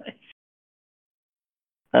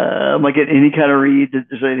 Am I getting any kind of read that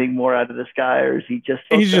there's anything more out of this guy, or is he just...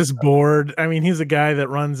 He's just bored. I mean, he's a guy that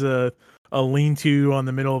runs a lean-to on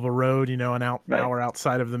the middle of a road, an hour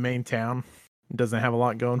outside of the main town. Doesn't have a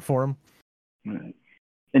lot going for him. Right.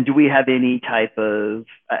 And do we have any type of...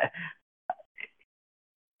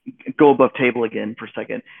 go above table again for a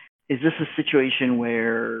second. Is this a situation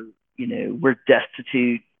where, we're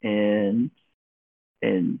destitute and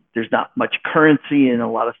there's not much currency and a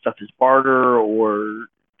lot of stuff is barter, or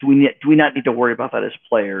do we not need to worry about that as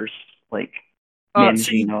players, like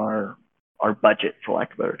managing our budget, for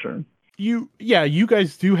lack of a better term? You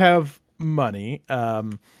guys do have money,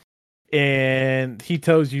 and he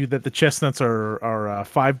tells you that the chestnuts are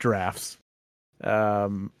 5 drafts,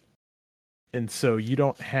 and so you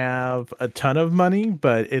don't have a ton of money,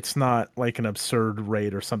 but it's not like an absurd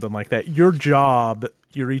rate or something like that. Your job,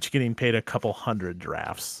 you're each getting paid a couple hundred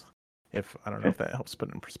drafts. I don't know if that helps put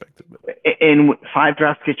it in perspective. And 5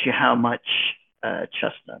 drafts get you how much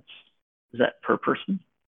chestnuts? Is that per person?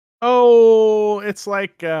 Oh, it's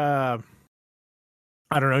like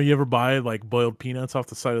I don't know. You ever buy like boiled peanuts off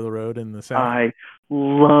the side of the road in the South? I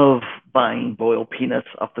love buying boiled peanuts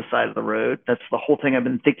off the side of the road. That's the whole thing I've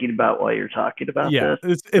been thinking about while you're talking about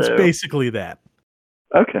this. It's basically that.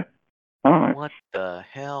 Okay. All right. What the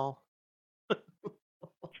hell?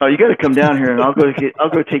 Oh, you got to come down here, and I'll go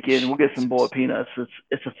take you in. We'll get some boiled peanuts.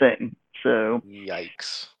 It's a thing. So.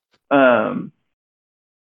 Yikes.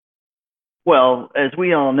 Well, as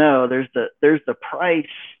we all know, there's the price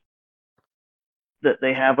that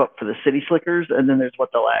they have up for the city slickers, and then there's what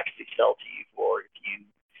they'll actually sell to you for if you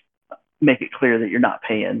make it clear that you're not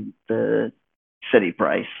paying the city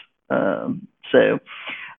price. So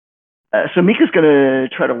Mika's going to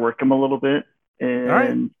try to work him a little bit, and all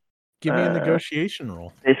right. Give me a negotiation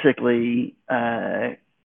roll. Basically, try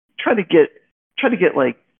to get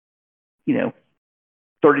like 30%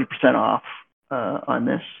 off on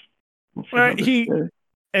this. All right,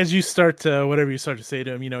 as you start to whatever you start to say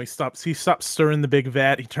to him, he stops stirring the big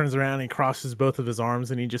vat. He turns around and he crosses both of his arms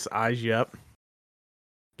and he just eyes you up.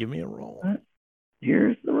 Give me a roll.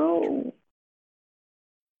 Here's the roll.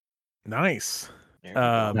 Nice. There we go.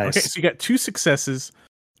 Okay, Nice. so you got 2 successes,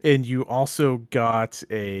 and you also got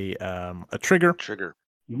a trigger. Trigger.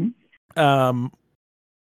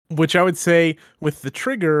 Which I would say with the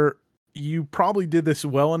trigger, you probably did this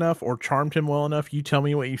well enough or charmed him well enough. You tell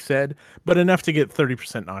me what you said, but enough to get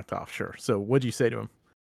 30% knocked off. Sure. So what'd you say to him?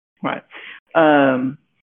 Right.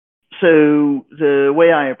 So the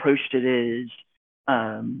way I approached it is,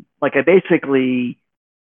 like I basically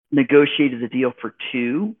negotiated the deal for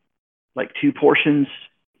 2 portions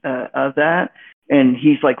of that, and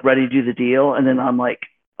he's like ready to do the deal, and then I'm like,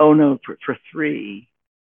 oh no, for 3,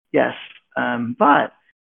 yes, but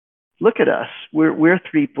look at us, we're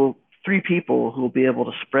 3 people who will be able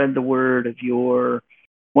to spread the word of your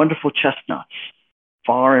wonderful chestnuts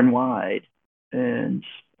far and wide, and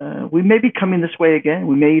we may be coming this way again.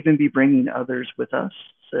 We may even be bringing others with us.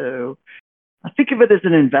 So I think of it as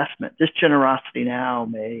an investment. This generosity now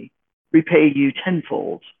may repay you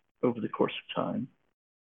tenfold over the course of time.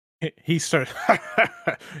 He starts,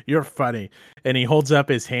 you're funny. And he holds up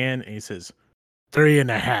his hand and he says,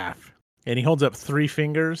 3.5. And he holds up 3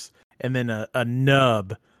 fingers and then a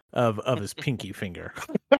nub of his pinky finger.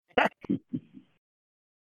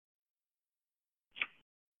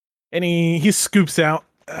 And he scoops out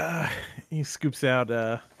a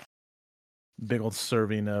big old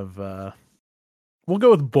serving of we'll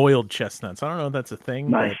go with boiled chestnuts. I don't know if that's a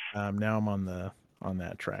thing, Nice. but now I'm on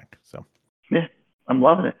that track. So Yeah, I'm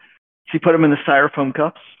loving it. So you put them in the styrofoam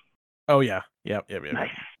cups? oh yeah. Yep. Nice.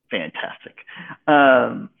 Fantastic.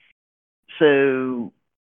 So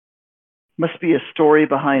must be a story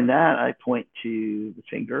behind that. I point to the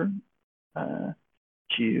finger. Do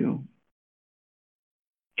you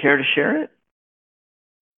care to share it?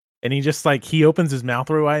 And he just he opens his mouth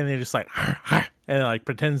real wide and he just and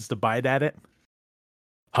pretends to bite at it.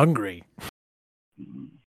 Hungry.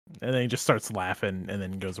 And then he just starts laughing and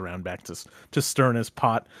then goes around back to stirring his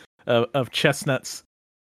pot of chestnuts.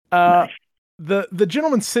 Nice. The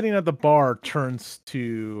gentleman sitting at the bar turns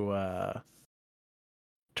to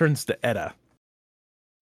Edda.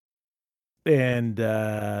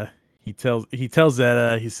 And he tells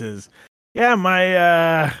Edda, he says, yeah,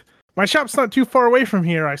 my shop's not too far away from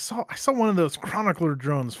here. I saw one of those chronicler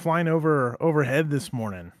drones flying overhead this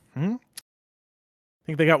morning.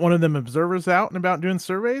 Think they got one of them observers out and about doing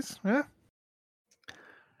surveys? Yeah.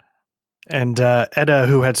 And Edda,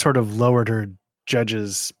 who had sort of lowered her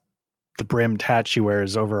judge's the brimmed hat she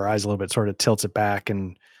wears over her eyes a little bit, sort of tilts it back,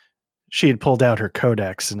 and she had pulled out her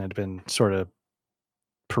codex and had been sort of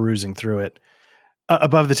perusing through it.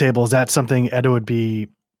 Above the table, is that something Edda would be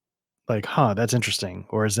like, huh, that's interesting?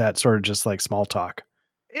 Or is that sort of just like small talk?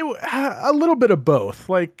 A little bit of both.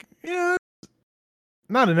 Not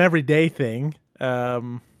an everyday thing.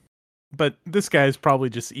 But this guy's probably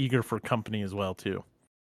just eager for company as well, too.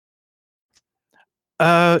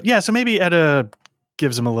 Yeah, so maybe Edda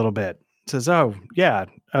gives him a little bit. Says, oh, yeah,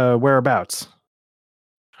 whereabouts?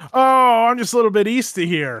 Oh, I'm just a little bit east of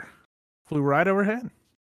here. Flew right overhead.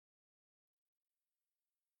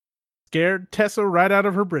 Scared Tessa right out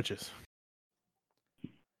of her britches.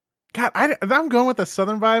 God, I'm going with a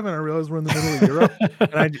southern vibe, and I realize we're in the middle of Europe,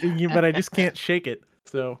 but I just can't shake it.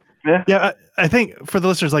 So yeah, I think for the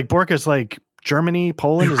listeners, Borka's Germany,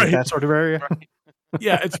 Poland, is it that sort of area? Right.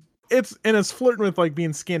 Yeah, it's flirting with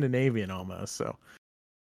being Scandinavian almost. So,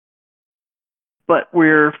 but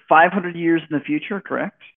we're 500 years in the future,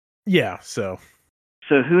 correct? Yeah. So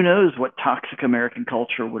who knows what toxic American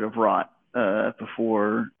culture would have wrought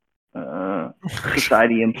before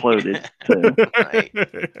society imploded. So. Right.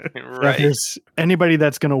 If there's anybody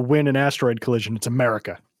that's going to win an asteroid collision, it's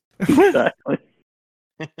America.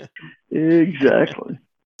 Exactly.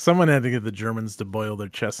 Someone had to get the Germans to boil their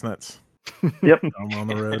chestnuts. Yep. On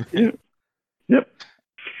the road. Yep.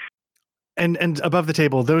 And above the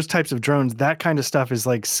table, those types of drones, that kind of stuff is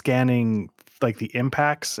scanning the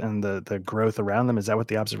impacts and the growth around them. Is that what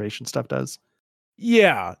the observation stuff does?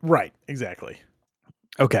 Yeah, right. Exactly.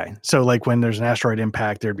 Okay. So when there's an asteroid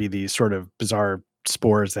impact, there'd be these sort of bizarre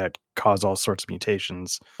spores that cause all sorts of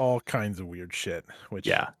mutations. All kinds of weird shit, which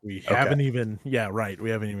we Okay. haven't even, we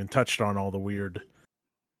haven't even touched on all the weird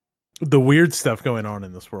stuff going on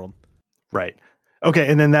in this world. Right. Okay.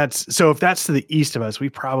 And then if that's to the east of us,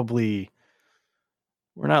 we're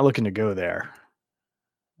not looking to go there.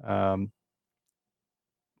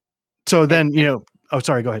 So then, oh,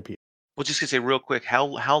 sorry, go ahead, Pete. Well, just to say real quick, how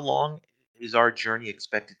long is our journey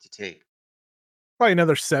expected to take? Probably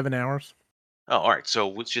another 7 hours. Oh, all right.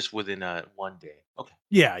 So it's just within one day. Okay.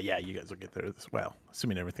 Yeah, you guys will get there as well,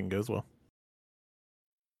 assuming everything goes well.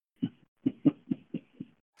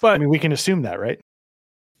 But I mean, we can assume that, right?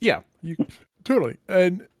 Yeah, Totally.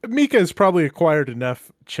 And Mika has probably acquired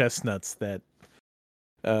enough chestnuts that,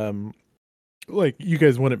 like, you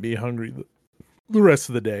guys wouldn't be hungry the rest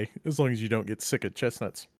of the day as long as you don't get sick of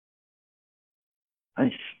chestnuts.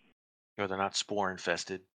 Nice. Or they're not spore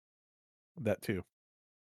infested. That too.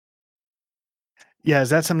 Yeah,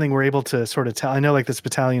 is that something we're able to sort of tell? I know like this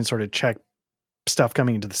battalion sort of check stuff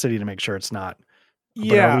coming into the city to make sure it's not.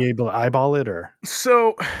 But are we able to eyeball it or?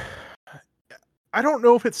 So I don't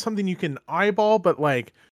know if it's something you can eyeball, but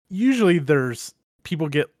like usually there's people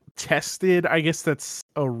get tested. I guess that's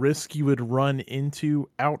a risk you would run into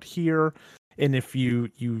out here. And if you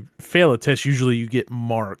fail a test, usually you get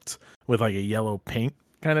marked with like a yellow paint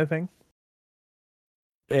kind of thing.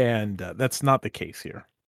 And that's not the case here.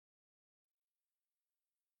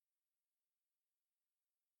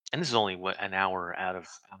 And this is only an hour out of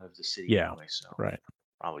the city anyway, so right.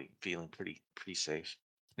 probably feeling pretty safe.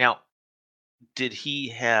 Now, did he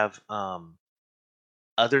have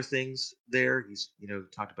other things there? He's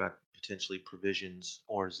talked about potentially provisions,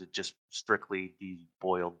 or is it just strictly the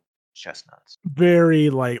boiled chestnuts? Very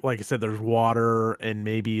like I said, there's water and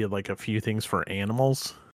maybe like a few things for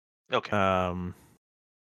animals. Okay.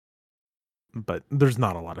 But there's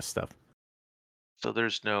not a lot of stuff. So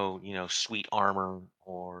there's no, sweet armor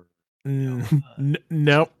or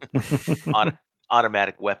no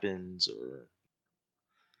automatic weapons or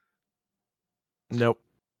nope.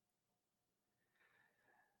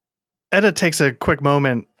 Edda takes a quick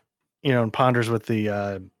moment, and ponders what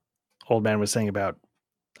the old man was saying about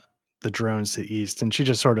the drones to the east, and she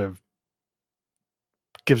just sort of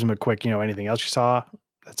gives him a quick, anything else you saw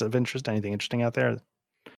that's of interest? Anything interesting out there?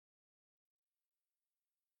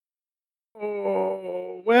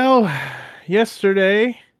 Oh, well,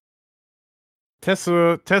 yesterday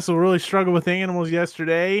Tessa really struggled with the animals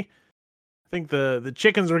yesterday. I think the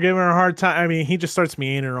chickens were giving her a hard time. I mean, he just starts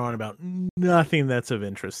meandering on about nothing that's of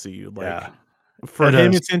interest to you. Like for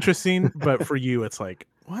him, it's interesting, but for you, it's like,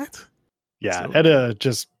 what? Yeah, so, Edda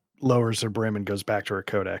just lowers her brim and goes back to her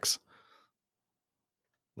codex.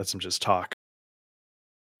 Lets him just talk.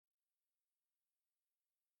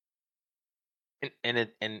 And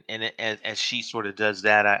as she sort of does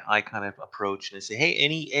that, I kind of approach and I say, hey,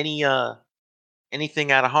 anything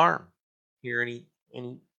out of harm? Hear any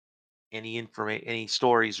information, any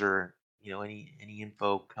stories, or any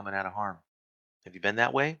info coming out of harm? Have you been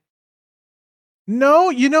that way?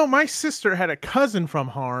 No, my sister had a cousin from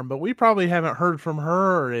harm, but we probably haven't heard from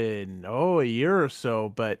her in a year or so.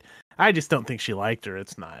 But I just don't think she liked her.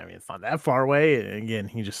 It's not that far away. And again,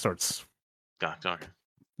 he just starts.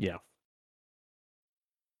 Yeah.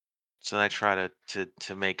 So I try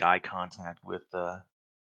to make eye contact with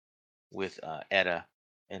Edda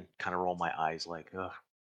and kind of roll my eyes like, ugh.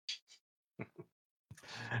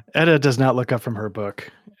 Edda does not look up from her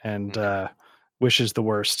book and wishes the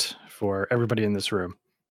worst for everybody in this room.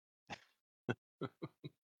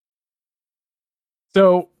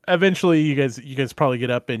 So eventually you guys probably get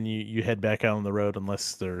up and you head back out on the road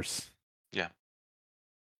unless there's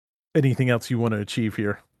anything else you want to achieve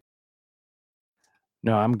here.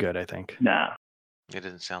 No, I'm good, I think. Nah. It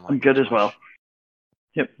doesn't sound like I'm good as well.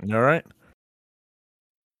 Yep. All right.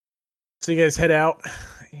 So you guys head out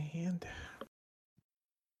and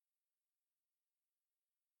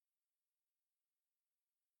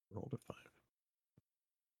roll to 5.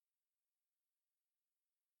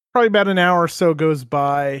 Probably about an hour or so goes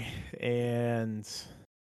by, and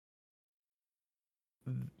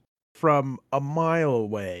from a mile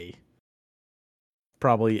away,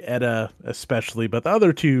 probably Edda especially, but the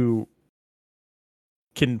other two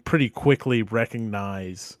can pretty quickly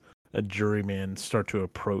recognize a juryman start to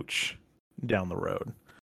approach down the road.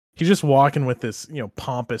 He's just walking with this,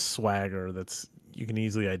 pompous swagger that's you can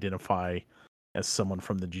easily identify as someone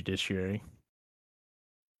from the judiciary.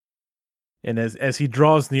 And as he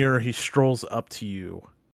draws nearer, he strolls up to you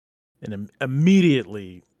and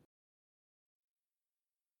immediately,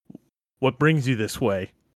 what brings you this way?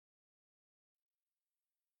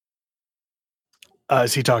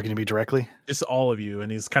 Is he talking to me directly? Just all of you, and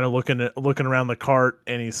he's kind of looking around the cart,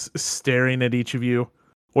 and he's staring at each of you.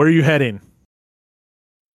 Where are you heading?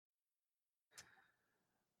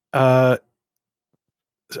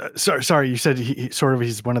 Sorry. You said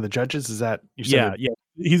he's one of the judges. Is that you said? Yeah.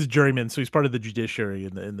 He's a juryman, so he's part of the judiciary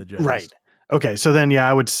in the judges. Right. Okay. So then,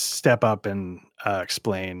 I would step up and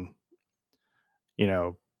explain.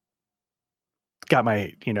 Got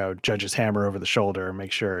my judge's hammer over the shoulder,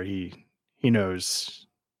 make sure he knows,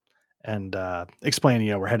 and explain.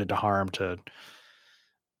 We're headed to harm to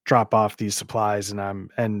drop off these supplies,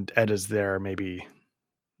 and Ed is there, maybe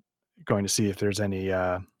going to see if there's any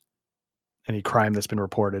crime that's been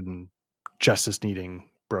reported and justice needing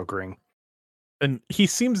brokering. And he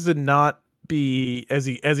seems to not be, as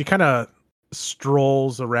he kind of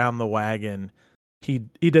strolls around the wagon, he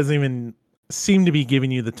doesn't even seem to be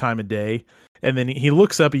giving you the time of day. And then he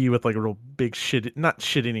looks up at you with like a real big not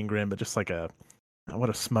shit-eating grin, but just like what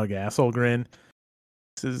a smug asshole grin.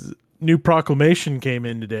 Says, new proclamation came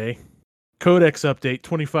in today. Codex update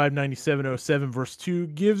 259707 verse 2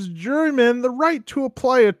 gives jurymen the right to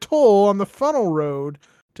apply a toll on the funnel road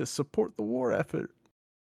to support the war effort.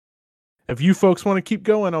 If you folks want to keep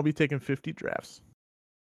going, I'll be taking 50 drafts.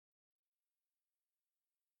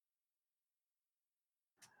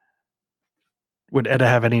 Would Edda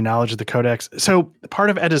have any knowledge of the Codex? So part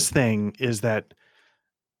of Edda's thing is that,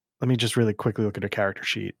 let me just really quickly look at her character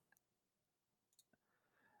sheet.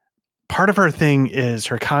 Part of her thing is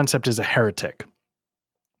her concept is a heretic.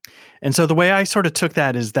 And so the way I sort of took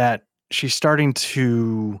that is that she's starting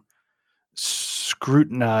to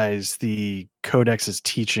scrutinize the Codex's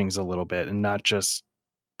teachings a little bit and not just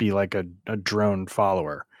be like a drone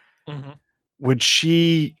follower. Mm-hmm. Would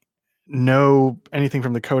she know anything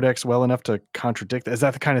from the Codex well enough to contradict? Is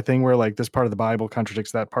that the kind of thing where like this part of the Bible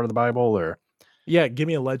contradicts that part of the Bible, or? Yeah, give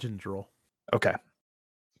me a Legends roll. Okay.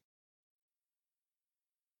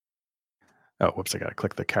 Oh, whoops, I gotta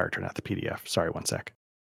click the character, not the PDF. Sorry, one sec.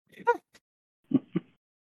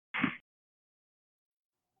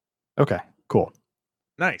 Okay, cool.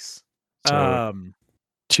 Nice. So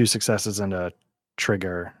 2 successes and a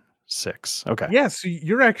trigger 6. Okay. Yeah, so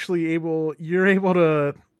you're able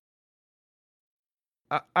to,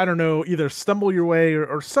 I don't know, either stumble your way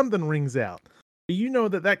or something rings out. You know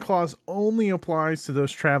that clause only applies to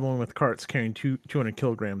those traveling with carts carrying 200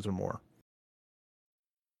 kilograms or more.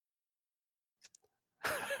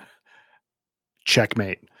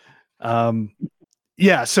 Checkmate.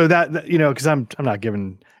 Yeah, so that because I'm not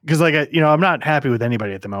giving, because like I'm not happy with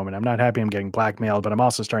anybody at the moment. I'm not happy I'm getting blackmailed, but I'm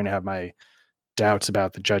also starting to have my doubts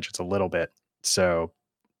about the judges a little bit. So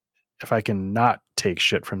if I can not take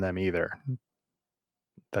shit from them either,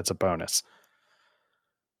 that's a bonus.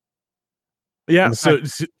 Yeah. So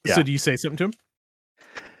do you say something to him?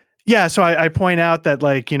 Yeah. So I point out that,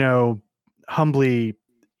 like, humbly,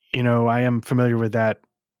 I am familiar with that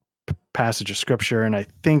passage of scripture. And I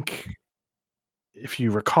think if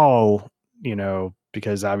you recall,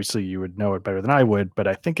 because obviously you would know it better than I would, but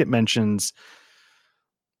I think it mentions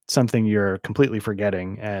something you're completely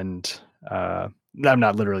forgetting. And I'm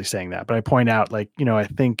not literally saying that, but I point out, like, I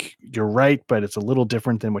think you're right, but it's a little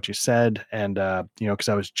different than what you said. And, because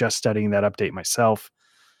I was just studying that update myself.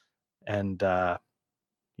 And,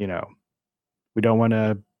 we don't want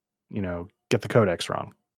to, get the Codex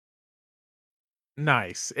wrong.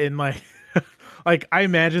 Nice. And like, like I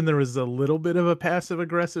imagine there was a little bit of a passive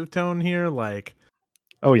aggressive tone here, like,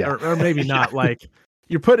 oh yeah, or maybe not. Like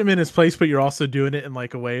you're putting him in his place, but you're also doing it in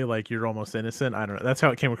like a way like you're almost innocent. I don't know. That's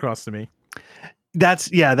how it came across to me.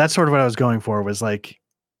 That's sort of what I was going for. Was like,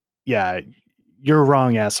 yeah, you're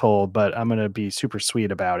wrong, asshole, but I'm gonna be super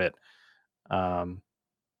sweet about it.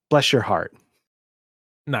 Bless your heart.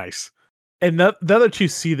 Nice. And the other two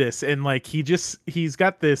see this, and like he's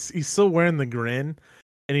got this, he's still wearing the grin,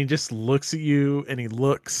 and he just looks at you, and he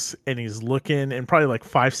looks, and he's looking, and probably like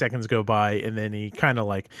 5 seconds go by, and then he kind of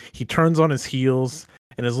like, he turns on his heels,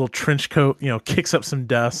 and his little trench coat, kicks up some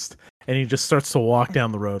dust, and he just starts to walk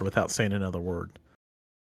down the road without saying another word.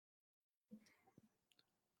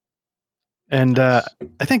 And I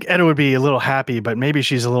think Edda would be a little happy, but maybe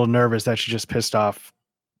she's a little nervous that she just pissed off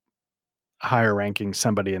higher ranking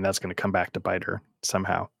somebody, and that's going to come back to bite her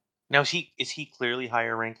somehow. Now, is he clearly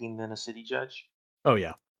higher ranking than a city judge? Oh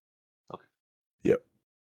yeah. Okay. Yep.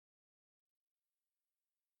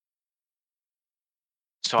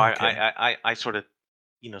 So okay. I sort of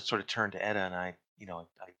turned to Edda, and I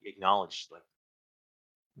acknowledged, like,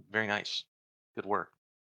 very nice, good work.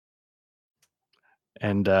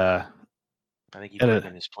 And I think he put him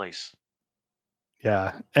in his place.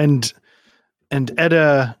 Yeah, and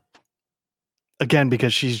Edda, again,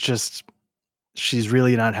 because she's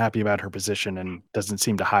really not happy about her position and doesn't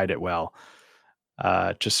seem to hide it well.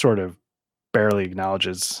 Just sort of barely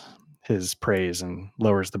acknowledges his praise and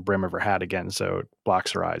lowers the brim of her hat again, so it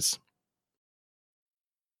blocks her eyes.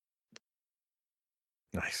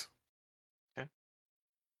 Nice. Okay.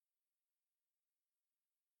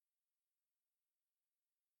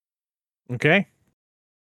 Okay.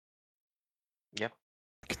 Yep.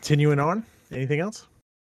 Continuing on. Anything else?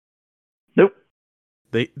 Nope.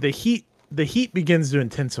 The heat begins to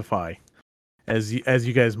intensify as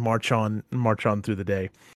you guys march on through the day.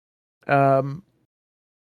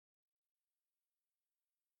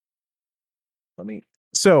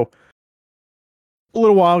 So A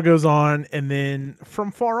little while goes on, and then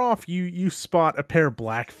from far off, you spot a pair of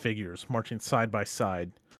black figures marching side by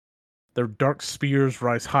side. Their dark spears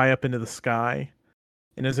rise high up into the sky,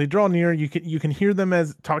 and as they draw near, you can hear them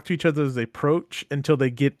as talk to each other as they approach until they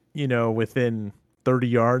get within 30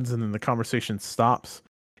 yards, and then the conversation stops.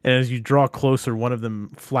 And as you draw closer, one of them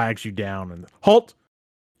flags you down and halt.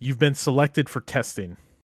 You've been selected for testing.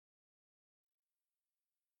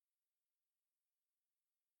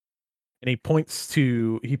 And he points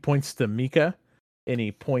to Mika, and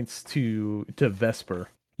he points to Vesper.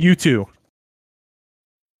 You two.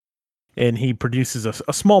 And he produces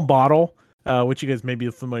a small bottle, which you guys may be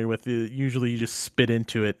familiar with. Usually, you just spit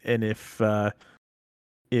into it, and if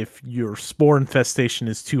your spore infestation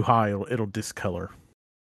is too high, it'll discolor.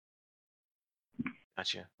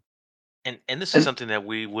 Gotcha. And this is something that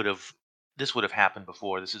would have happened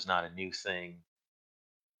before. This is not a new thing.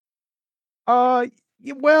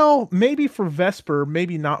 Well, maybe for Vesper,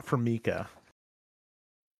 maybe not for Mika.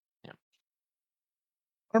 Yeah.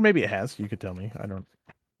 Or maybe it has. You could tell me. I don't.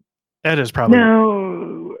 Ed is probably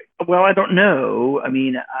No. Well, I don't know. I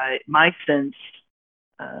mean, my sense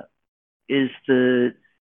is the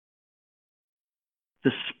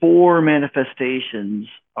spore manifestations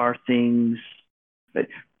are things. But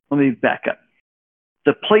let me back up.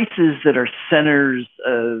 The places that are centers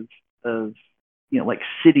of like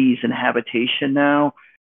cities and habitation now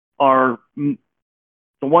are the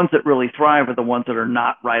ones that really thrive are the ones that are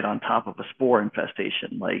not right on top of a spore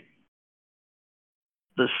infestation. Like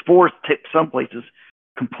the spores tip some places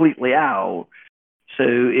completely out. So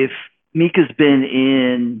if Mika's been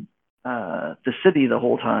in the city the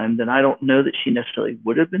whole time, then I don't know that she necessarily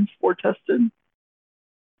would have been spore tested.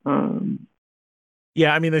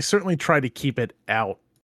 Yeah, I mean, they certainly try to keep it out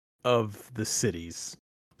of the cities,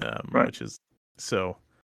 right. Which is so.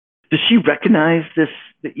 Does she recognize this?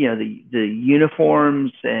 The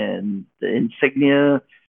uniforms and the insignia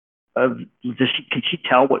of. Can she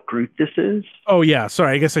tell what group this is? Oh yeah,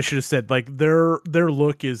 sorry. I guess I should have said like their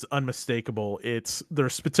look is unmistakable. It's they're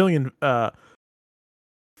Spitilian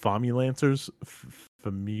Famulancers.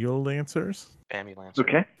 Famulancers.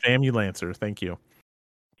 Okay. Famulancer. Thank you.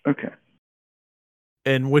 Okay.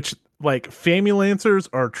 And which like Famulancers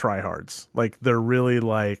are tryhards. Like they're really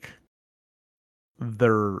like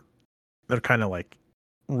they're kind of like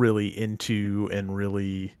really into and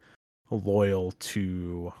really loyal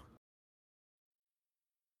to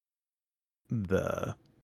the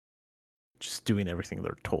just doing everything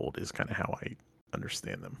they're told is kind of how I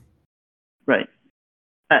understand them. Right.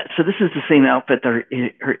 So this is the same outfit that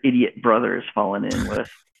her idiot brother has fallen in with.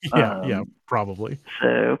 yeah, probably.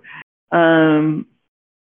 So,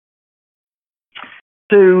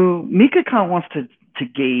 so Mika kind of wants to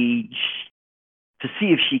gauge, to see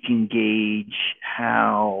if she can gauge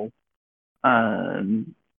how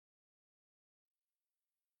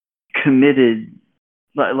committed,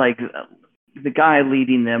 like the guy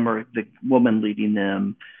leading them or the woman leading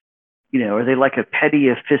them, are they like a petty,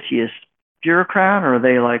 officious bureaucrat, or are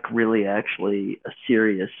they like really actually a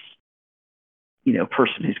serious,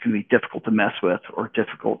 person who's going to be difficult to mess with or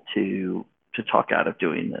difficult to talk out of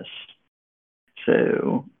doing this?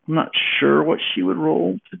 So I'm not sure what she would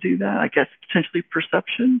roll to do that. I guess potentially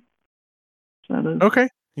perception. Okay.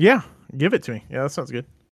 Yeah. Give it to me. Yeah, that sounds good.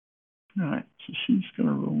 All right. So she's going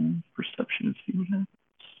to roll perception and see what happens.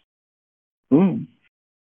 Boom.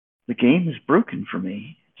 The game is broken for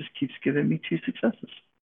me. It just keeps giving me 2 successes.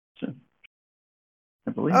 So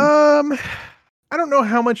I believe. I don't know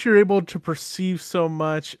how much you're able to perceive so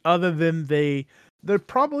much other than they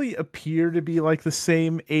probably appear to be like the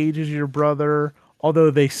same age as your brother,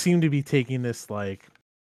 although they seem to be taking this like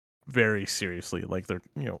very seriously. Like they're,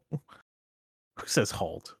 who says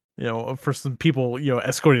halt? For some people,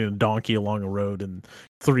 escorting a donkey along a road in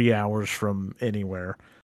 3 hours from anywhere.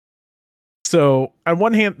 So on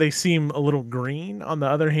one hand, they seem a little green. On the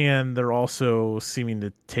other hand, they're also seeming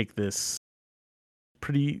to take this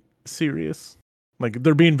pretty serious. Like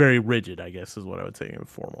they're being very rigid, I guess, is what I would say,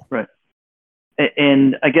 formal. Right.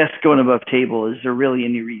 And I guess going above table, is there really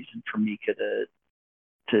any reason for Mika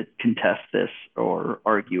to contest this or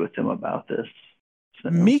argue with him about this?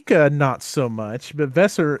 So. Mika, not so much, but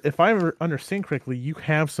Vesser, if I understand correctly, you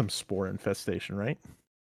have some spore infestation, right?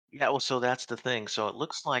 Yeah, well, so that's the thing. So it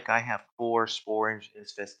looks like I have 4 spore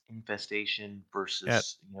infestation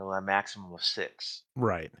versus a maximum of 6.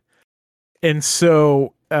 Right. And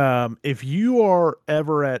so, if you're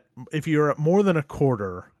at more than a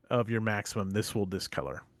quarter of your maximum, this will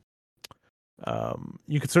discolor.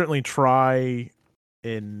 You could certainly try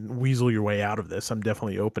and weasel your way out of this. I'm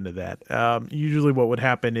definitely open to that. Usually what would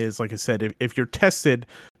happen is, like I said, if you're tested,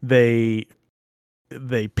 they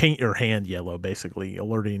they paint your hand yellow, basically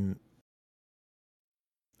alerting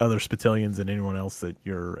other Spitalians and anyone else that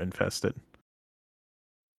you're infested.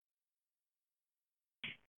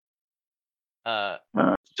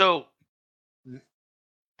 So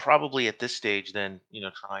probably at this stage, then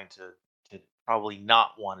trying to probably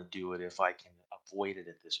not want to do it if I can avoid it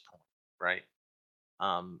at this point, right?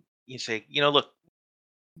 You say, look,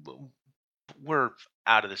 w- we're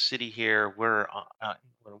out of the city here. We're on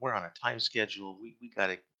a time schedule.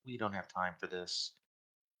 We don't have time for this,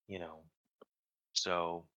 you know.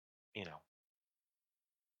 So, you know,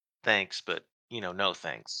 thanks, but no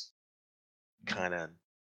thanks. Kind of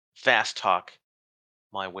fast talk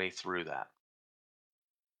my way through that.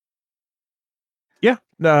 Yeah.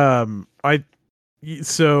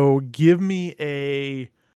 So give me a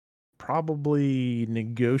probably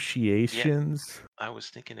negotiations. I was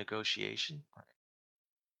thinking negotiation.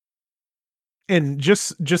 And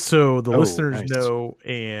just so the Oh, listeners nice. know,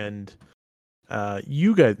 and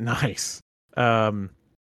you guys, nice. So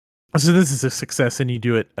this is a success, and you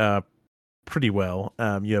do it pretty well.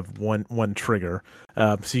 You have one trigger,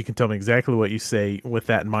 so you can tell me exactly what you say with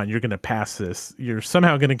that in mind. You're going to pass this. You're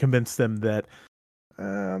somehow going to convince them that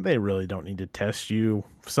they really don't need to test you.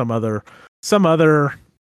 Some other.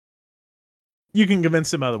 You can convince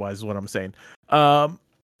them otherwise. Is what I'm saying.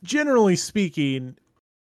 Generally speaking,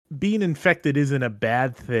 being infected isn't a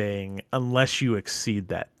bad thing unless you exceed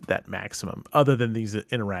that maximum. Other than these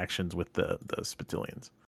interactions with the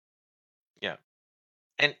Spitalians. Yeah.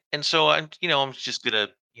 And so I'm just gonna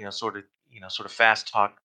sort of fast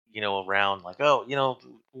talk around like, oh,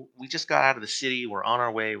 we just got out of the city, we're on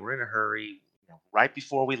our way, we're in a hurry. Right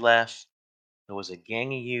before we left, there was a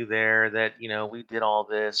gang of you there that we did all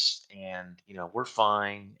this, and we're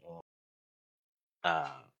fine. uh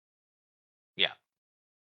yeah,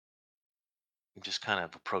 and just kind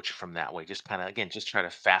of approach it from that way, just kind of, again, just try to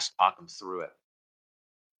fast talk them through it.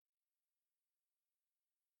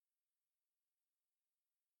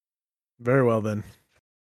 Very well then.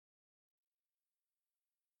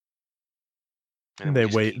 And then we They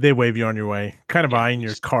just wave. keep, They wave you on your way, kind of yeah, eyeing we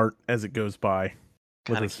your just cart as it goes by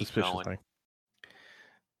with kind a of keep suspicious going. thing.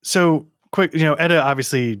 So quick, Edda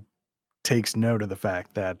obviously takes note of the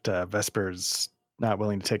fact that Vesper's not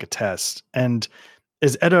willing to take a test. And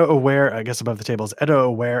is Edda aware, I guess above the table, is Edda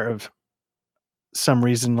aware of some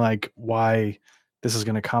reason like why this is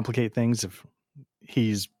going to complicate things if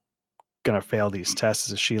he's going to fail these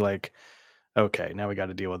tests? Is she like, okay, now we got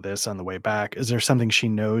to deal with this on the way back? Is there something she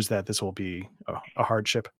knows that this will be a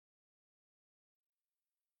hardship?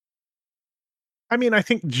 I mean, I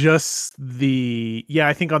think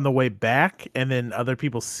I think on the way back, and then other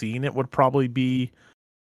people seeing it would probably be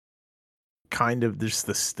kind of just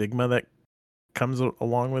the stigma that comes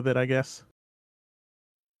along with it. I guess.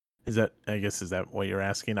 Is that what you're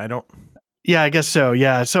asking? I don't. Yeah, I guess so.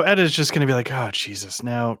 Yeah. So Edda's just going to be like, oh, Jesus.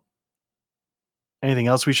 Now, anything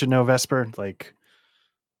else we should know, Vesper? Like,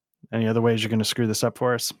 any other ways you're going to screw this up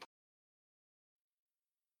for us?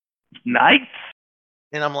 Nice.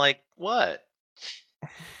 And I'm like, what?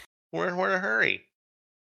 We're in a hurry.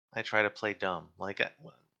 I try to play dumb. Like,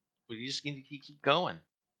 we just need to keep going.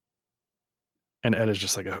 And Edda's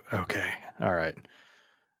just like, oh, okay, all right.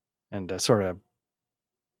 And sort of,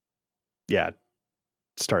 yeah,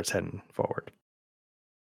 starts heading forward.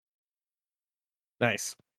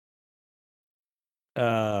 Nice.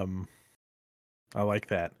 I like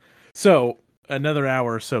that. So another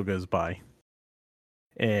hour or so goes by,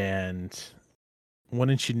 and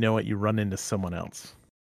wouldn't you know it, you run into someone else.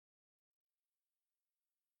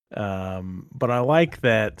 But I like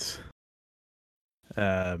that.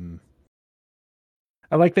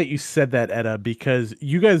 I like that you said that, Edda, because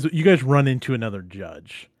you guys run into another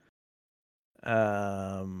judge.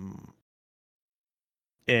 And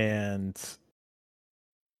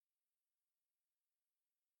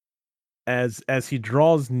as he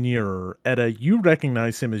draws nearer, Edda, you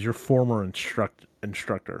recognize him as your former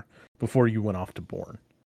instructor before you went off to Bourne.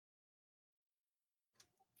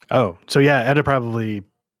 Oh, so yeah, Edda probably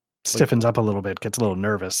stiffens up a little bit, gets a little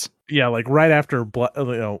nervous. Yeah, like right after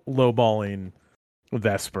lowballing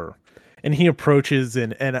Vesper, and he approaches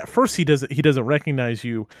and at first he doesn't recognize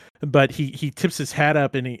you, but he tips his hat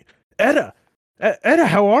up and Edda,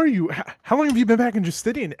 how are you? How long have you been back in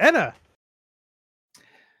Justinian, Edda?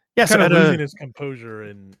 Yeah, so kind of Edda, losing his composure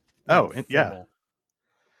and yeah,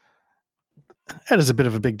 Edda's a bit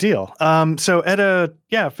of a big deal. So Edda,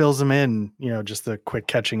 yeah, fills him in, just the quick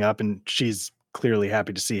catching up, and she's clearly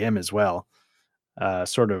happy to see him as well.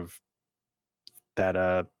 Sort of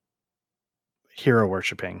that hero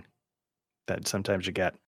worshiping that sometimes you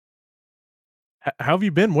get. How have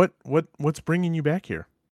you been? What's bringing you back here?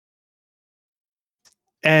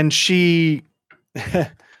 And she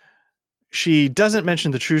she doesn't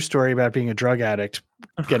mention the true story about being a drug addict,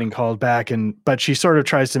 getting called back, but she sort of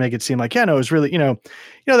tries to make it seem like, yeah, no, it was really,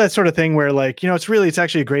 that sort of thing where like, it's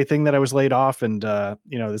actually a great thing that I was laid off, and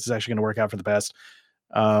this is actually going to work out for the best.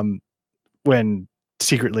 When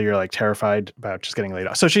secretly you're like terrified about just getting laid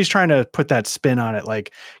off. So she's trying to put that spin on it,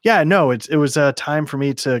 like, yeah, no, it was a time for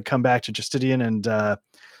me to come back to Justidian and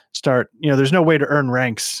start. There's no way to earn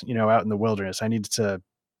ranks, out in the wilderness. I need to,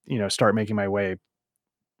 start making my way,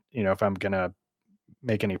 if I'm gonna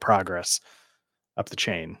make any progress up the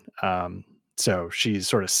chain. So she's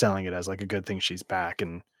sort of selling it as like a good thing she's back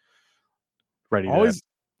and ready to Always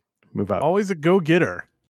move up. always a go-getter.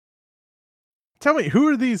 Tell me, who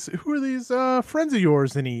are these friends of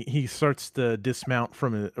yours? And he starts to dismount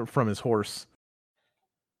from his horse.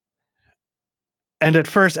 And at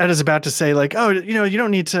first Ed is about to say like, oh, we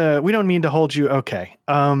don't mean to hold you. Okay.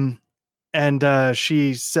 And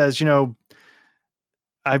she says,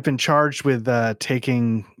 I've been charged with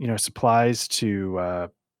taking, supplies to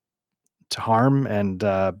harm,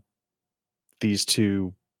 and these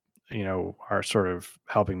two, are sort of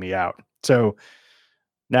helping me out. So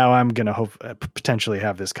now I'm going to potentially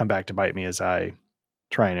have this come back to bite me as I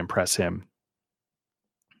try and impress him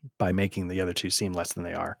by making the other two seem less than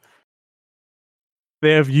they are.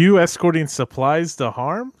 They have you escorting supplies to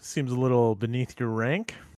harm? Seems a little beneath your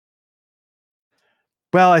rank.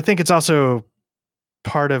 Well, I think it's also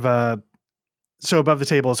part of so above the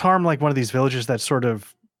table is harm, like one of these villages that's sort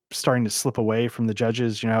of starting to slip away from the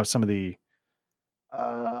judges. Some of the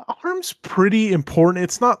harm's pretty important.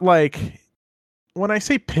 It's not like when I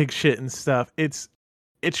say pig shit and stuff, it's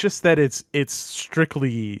just that it's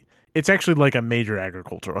actually like a major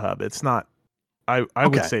agricultural hub. It's not, I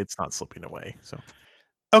would say it's not slipping away. So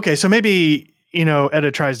okay, so maybe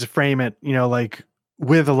Edda tries to frame it, like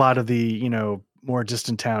with a lot of the more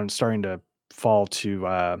distant towns starting to fall to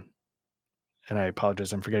and I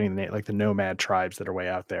apologize, I'm forgetting the name, like the nomad tribes that are way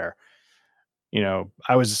out there.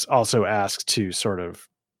 I was also asked to sort of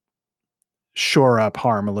shore up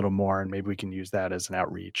harm a little more, and maybe we can use that as an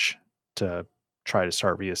outreach to try to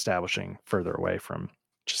start reestablishing further away from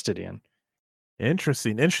Justidian.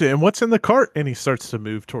 Interesting. And what's in the cart? And he starts to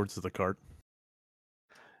move towards the cart.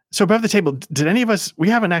 So above the table, did any of us, we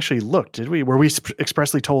haven't actually looked, did we? Were we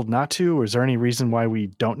expressly told not to, or is there any reason why we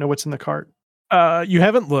don't know what's in the cart? You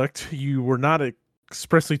haven't looked. You were not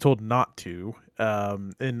expressly told not to.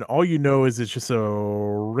 And all you know is it's just a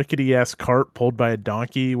rickety ass cart pulled by a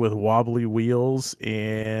donkey with wobbly wheels,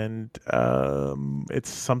 and it's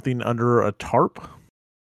something under a tarp.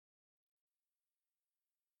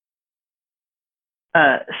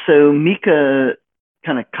 So Mika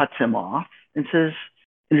kind of cuts him off and says,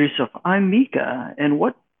 "Introduce yourself. I'm Mika, and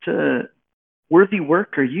what worthy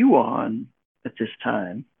work are you on at this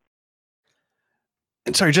time?"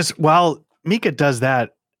 And sorry, just while Mika does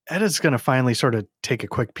that, Edda's going to finally sort of take a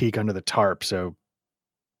quick peek under the tarp, so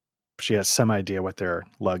she has some idea what they're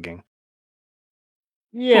lugging.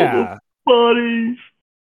 Yeah. Bodies.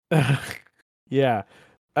 Yeah.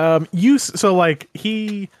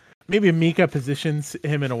 Maybe Mika positions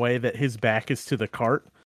him in a way that his back is to the cart.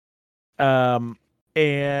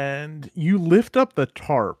 And you lift up the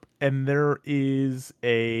tarp, and there is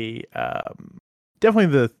a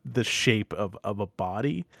definitely the shape of a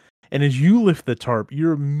body. And as you lift the tarp,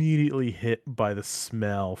 you're immediately hit by the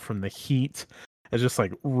smell from the heat, as just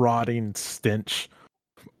like rotting stench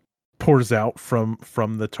pours out from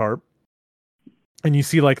the tarp. And you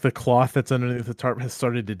see like the cloth that's underneath the tarp has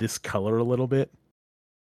started to discolor a little bit.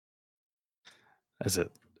 Is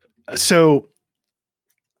it? So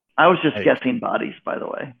I was just guessing bodies, by the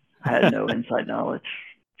way. I had no inside knowledge.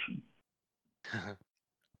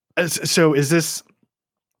 So is this,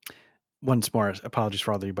 once more, apologies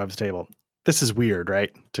for all the above the table. This is weird,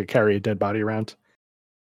 right? To carry a dead body around?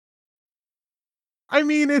 I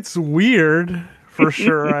mean, it's weird for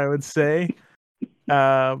sure, I would say.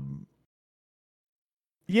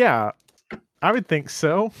 Yeah, I would think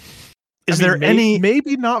so. Is there any...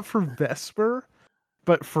 Maybe not for Vesper,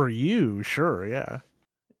 but for you, sure, yeah.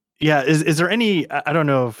 Yeah, is there any... I don't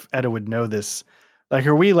know if Edda would know this. Like,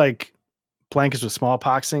 are we like blankets with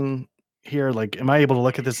smallpoxing here? Like, am I able to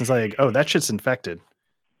look at this and say, like, oh, that shit's infected?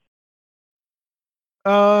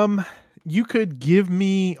 You could give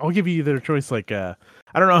me... I'll give you either choice, like, I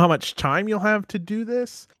don't know how much time you'll have to do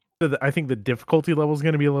this. So I think the difficulty level is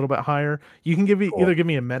going to be a little bit higher. You can either give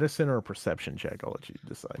me a medicine or a perception check. I'll let you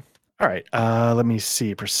decide. All right. Let me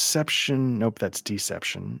see. Perception. Nope, that's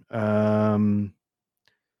deception.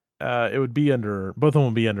 It would be under both of them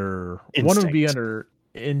would be under one would be Instinct. under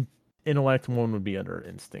intellect, and one would be under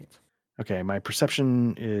instinct. Okay, my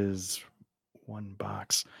perception is 1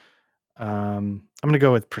 box. I'm gonna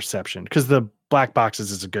go with perception because the black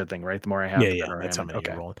boxes is a good thing, right? The more I have, the better I That's how am. many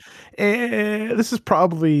Okay. you're rolling. This is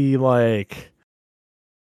probably like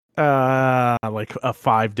a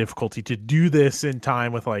 5 difficulty to do this in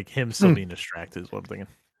time with like him still being distracted is what I'm thinking.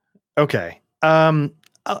 Okay. I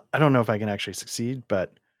don't know if I can actually succeed,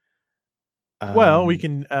 but Well, we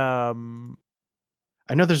can I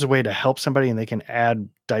know there's a way to help somebody and they can add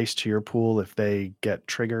dice to your pool if they get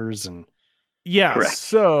triggers and yeah, Correct.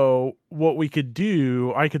 so what we could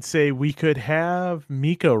do, I could say we could have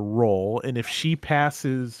Mika roll, and if she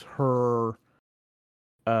passes her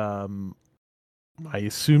I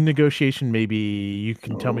assume negotiation, maybe you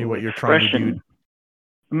can tell me what you're trying to do. Expression.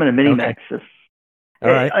 I'm going to mini-max this.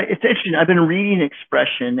 All right. It's interesting. I've been reading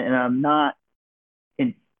expression, and I'm not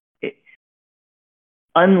in it.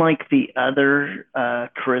 Unlike the other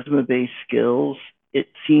charisma-based skills, it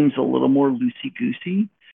seems a little more loosey-goosey.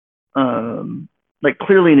 Like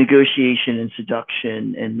clearly negotiation and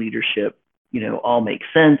seduction and leadership, all make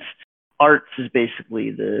sense. Arts is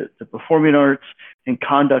basically the performing arts, and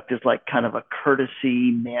conduct is like kind of a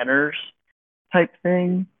courtesy, manners type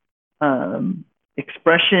thing.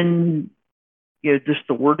 Expression, just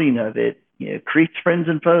the wording of it, creates friends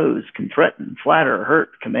and foes, can threaten, flatter,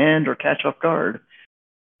 hurt, command, or catch off guard.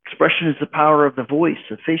 Expression is the power of the voice,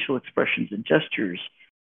 of facial expressions and gestures.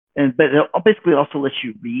 But it basically also lets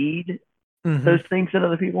you read those things in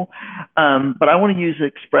other people. But I want to use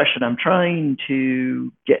expression. I'm trying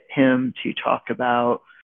to get him to talk about,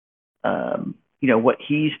 what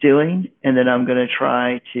he's doing. And then I'm going to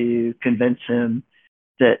try to convince him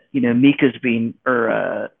that, Mika's being,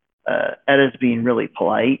 or Edda's being really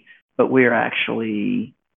polite, but we're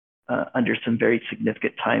actually under some very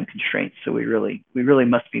significant time constraints. So we really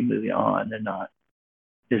must be moving on and not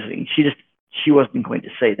visiting. She wasn't going to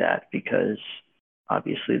say that because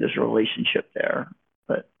obviously there's a relationship there,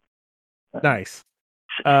 but nice.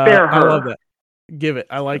 Spare her. I love that. Give it.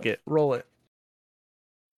 I like it. Roll it.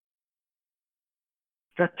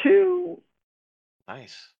 Got 2.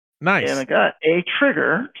 Nice. And I got a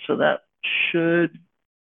trigger, so that should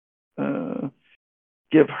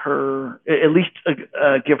give her at least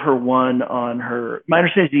give her 1 on her. My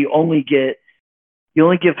understanding is you only give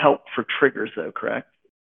help for triggers, though, correct?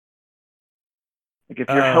 Like if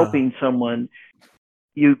you're helping someone,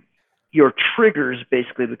 your triggers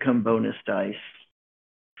basically become bonus dice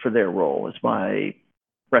for their roll, is my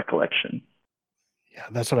recollection. yeah,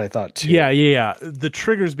 that's what I thought too. Yeah. The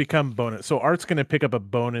triggers become bonus. So Art's going to pick up a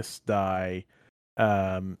bonus die.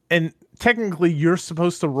 And technically you're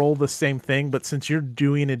supposed to roll the same thing, but since you're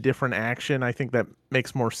doing a different action, I think that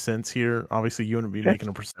makes more sense here. Obviously you wouldn't be making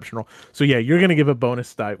a perception roll. So yeah, you're going to give a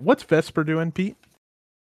bonus die. What's Vesper doing, Pete?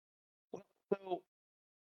 So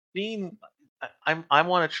I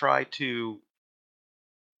want to try to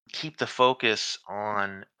keep the focus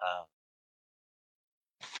on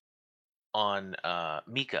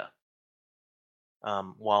Mika,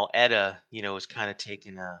 while Edda, is kind of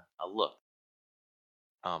taking a look,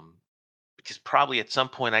 because probably at some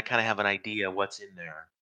point I kind of have an idea what's in there.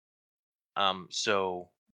 So,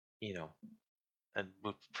 and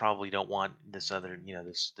we probably don't want this other,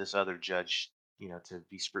 this other judge, to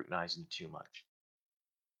be scrutinizing too much.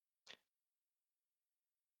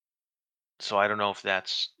 So I don't know if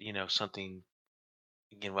that's, something.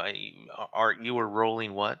 Again, Art, you were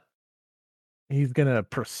rolling what? He's going to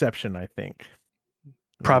perception, I think.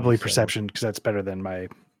 Probably So- perception because that's better than my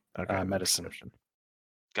Okay, medicine. perception.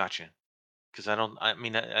 Gotcha. Because I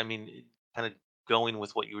mean, kind of going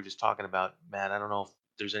with what you were just talking about, Matt. I don't know if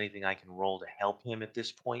there's anything I can roll to help him at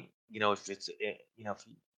this point. If it's, if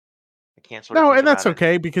I can't sort of. No, think and that's about it.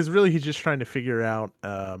 okay because really he's just trying to figure out.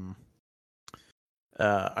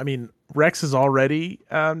 I mean, Rex has already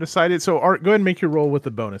decided. So Art, go ahead and make your roll with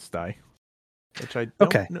the bonus die, which I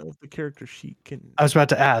don't know if the character sheet can. I was about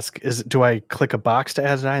to ask: do I click a box to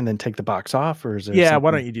add a die and then take the box off, or is there? Yeah,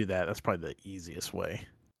 why don't you do that? That's probably the easiest way.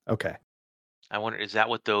 Okay. I wonder, is that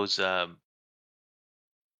what those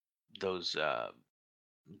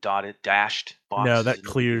dotted dashed boxes? No, that in the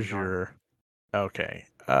clears beginning are? your. Okay.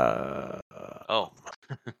 Oh,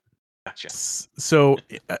 gotcha. So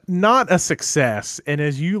not a success, and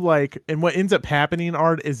as you and what ends up happening,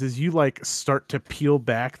 Art, is as you start to peel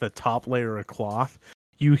back the top layer of cloth,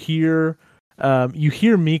 you hear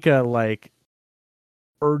Mika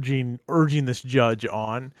urging this judge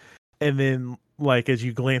on, and then like as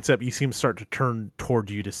you glance up, you see him start to turn toward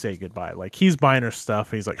you to say goodbye. Like he's buying her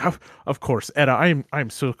stuff. And he's like, of course, Etta, I'm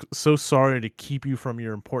so sorry to keep you from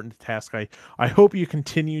your important task. I hope you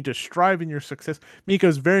continue to strive in your success.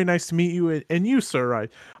 Miko's very nice to meet you, and you, sir.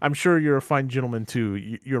 I'm sure you're a fine gentleman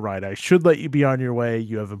too. You're right. I should let you be on your way.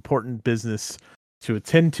 You have important business to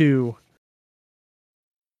attend to.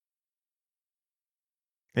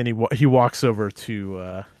 And he walks over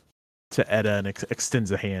to Etta and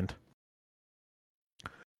extends a hand.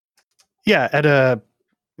 Yeah, Etta,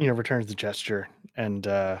 returns the gesture and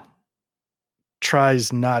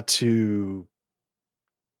tries not to,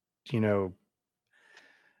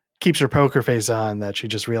 keeps her poker face on that she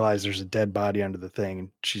just realized there's a dead body under the thing. And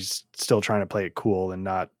she's still trying to play it cool and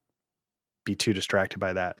not be too distracted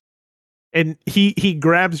by that. And he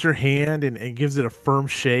grabs your hand and gives it a firm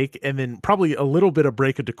shake, and then probably a little bit of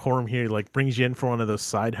break of decorum here, like brings you in for one of those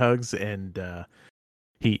side hugs, and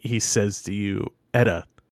he says to you, Etta,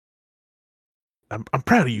 I'm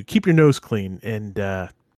proud of you. Keep your nose clean, and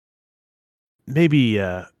maybe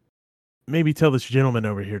tell this gentleman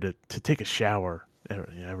over here to take a shower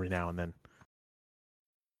every now and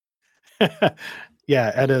then.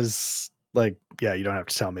 Yeah, Etta's like, yeah, you don't have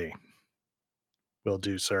to tell me. Will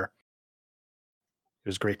do, sir. It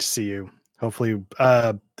was great to see you. Hopefully,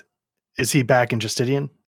 is he back in Justidian?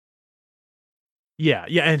 Yeah,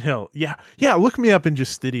 and hell, yeah. Look me up in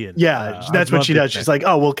Justidian. Yeah, that's what she does. She's like,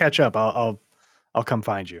 "Oh, we'll catch up. I'll come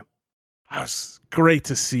find you." It's great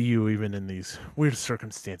to see you, even in these weird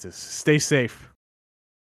circumstances. Stay safe.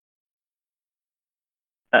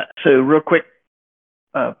 So, real quick,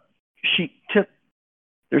 sheet tip.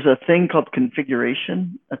 There's a thing called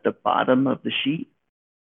configuration at the bottom of the sheet.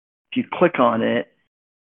 If you click on it,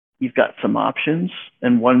 you've got some options,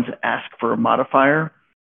 and one's ask for a modifier.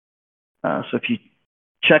 So if you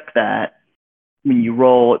check that, when you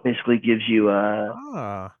roll, it basically gives you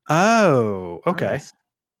a... Oh, okay.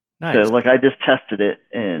 Nice. So like I just tested it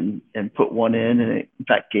and put one in, and it in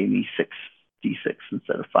fact gave me 6d6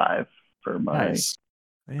 instead of 5 for my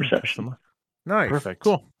perception. Nice. Perfect.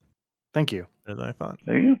 Cool. Thank you. As I thought.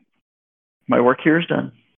 There you go. My work here is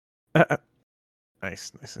done.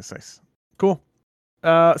 Nice. Cool.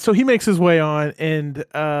 So he makes his way on, and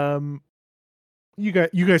you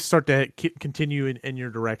guys start to continue in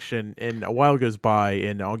your direction, and a while goes by,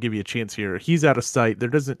 and I'll give you a chance here. He's out of sight. There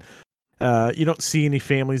doesn't you don't see any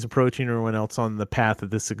families approaching or anyone else on the path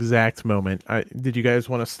at this exact moment. Did you guys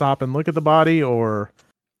want to stop and look at the body, or?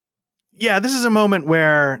 Yeah, this is a moment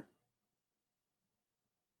where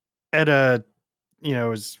Etta,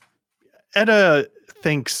 Etta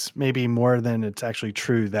thinks maybe more than it's actually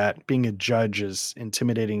true that being a judge is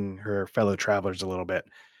intimidating her fellow travelers a little bit.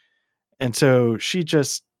 And so she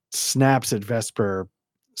just snaps at Vesper,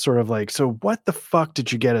 sort of like, so what the fuck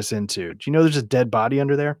did you get us into? Do you know there's a dead body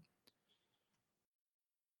under there?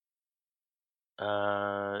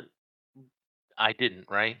 I didn't,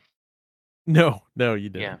 right? No, you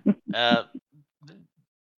didn't. Yeah.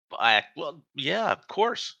 Well, yeah, of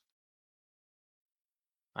course.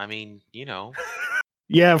 I mean,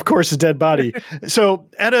 Yeah, of course, a dead body. So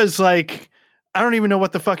Etta's like, I don't even know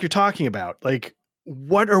what the fuck you're talking about. Like,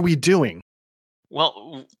 what are we doing?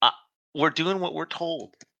 Well, we're doing what we're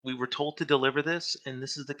told. We were told to deliver this, and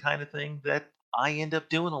this is the kind of thing that I end up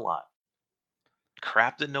doing a lot.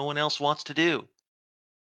 Crap that no one else wants to do.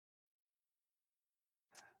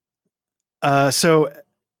 So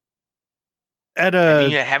Etta,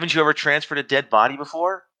 haven't you ever transferred a dead body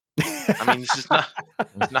before? I mean, this is not.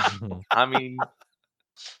 I mean,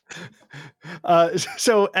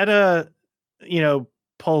 so Etta,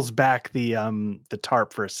 pulls back the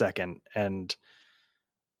tarp for a second and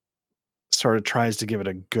sort of tries to give it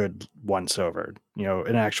a good once over.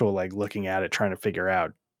 An actual like looking at it, trying to figure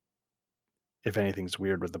out if anything's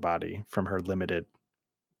weird with the body from her limited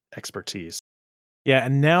expertise. Yeah,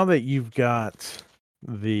 and now that you've got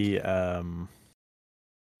the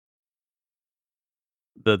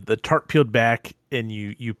tarp peeled back, and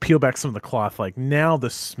you peel back some of the cloth, like now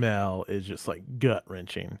the smell is just like gut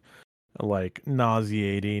wrenching, like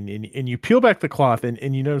nauseating, and you peel back the cloth,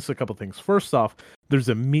 and you notice a couple things. First off, there's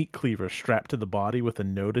a meat cleaver strapped to the body with a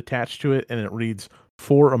note attached to it, and it reads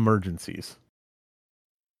 4 emergencies.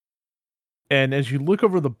 And as you look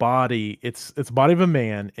over the body, it's the body of a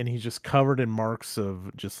man, and he's just covered in marks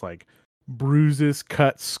of just like bruises,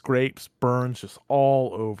 cuts, scrapes, burns, just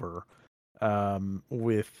all over,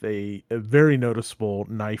 with a very noticeable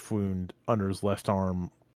knife wound under his left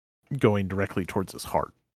arm going directly towards his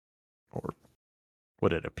heart, or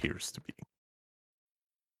what it appears to be.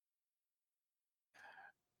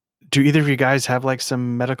 Do either of you guys have like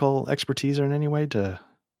some medical expertise or in any way to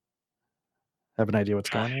Have an idea what's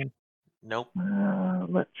going on? Nope.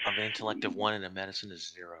 Let's Of an intellect of see. 1 and a medicine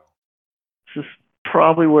is 0. This is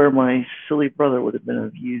probably where my silly brother would have been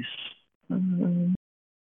of use.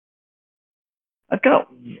 I've got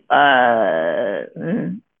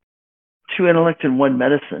 2 intellect and 1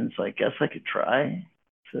 medicine, so I guess I could try.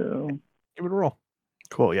 So Give it a roll.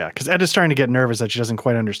 Cool, yeah. Because Ed is starting to get nervous that she doesn't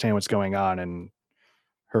quite understand what's going on, and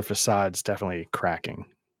her facade's definitely cracking.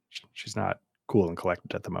 She's not cool and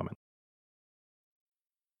collected at the moment.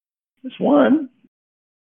 there's 1.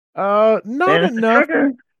 Not And it's a enough.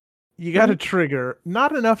 trigger. You got to trigger.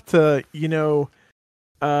 Not enough to,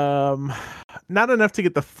 not enough to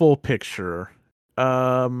get the full picture.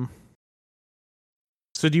 So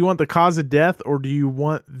do you want the cause of death or do you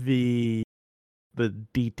want the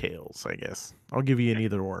details, I guess? I'll give you an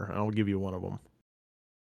either or. I'll give you one of them.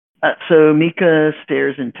 So Mika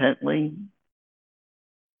stares intently.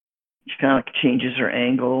 She kind of like changes her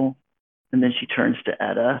angle, and then she turns to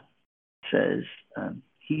Etta, says,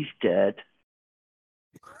 "He's dead."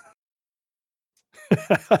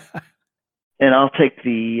 And I'll take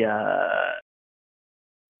the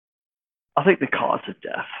cause of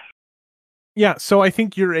death. Yeah, so I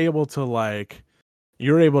think you're able to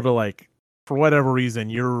for whatever reason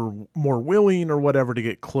you're more willing or whatever to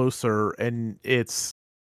get closer, and it's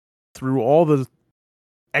through all the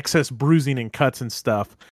excess bruising and cuts and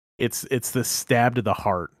stuff. It's the stab to the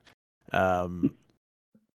heart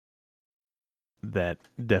that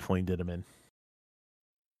definitely did him in.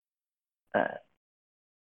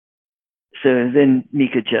 So then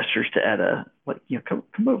Mika gestures to Etta, like,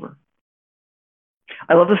 come over.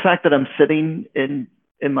 I love the fact that I'm sitting in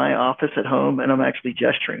my office at home and I'm actually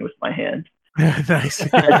gesturing with my hand. Nice.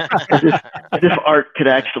 as if Art could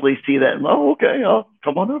actually see that. And, oh, okay, I'll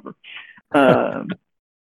come on over.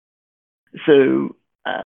 So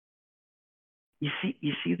you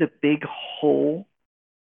see the big hole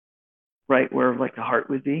right where like the heart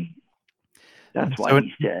would be. That's why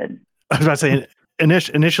he's dead. I was about to say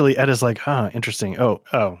initially Ed is like, huh, interesting. Oh,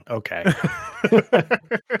 okay.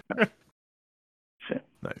 So,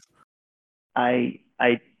 nice. I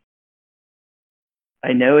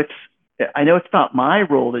know it's not my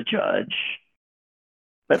role to judge,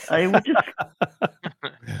 but I would just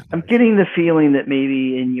I'm getting the feeling that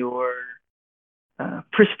maybe in your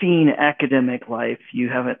pristine academic life you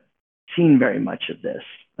haven't seen very much of this,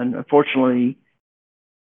 and unfortunately,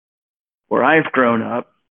 where I've grown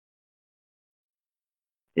up,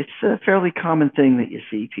 it's a fairly common thing that you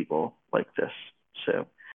see people like this. So,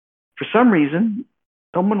 for some reason,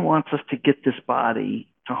 someone wants us to get this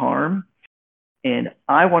body to harm, and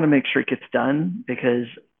I want to make sure it gets done because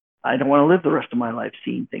I don't want to live the rest of my life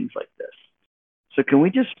seeing things like this. So can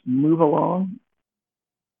we just move along?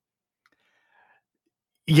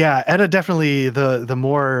 Yeah, Etta definitely, the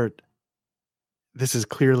more this is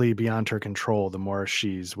clearly beyond her control, the more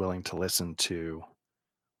she's willing to listen to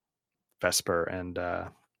Vesper and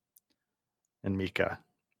Mika.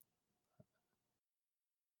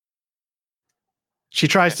 She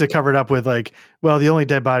tries to cover it up with like, well, the only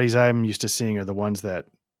dead bodies I'm used to seeing are the ones that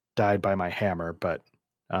died by my hammer, but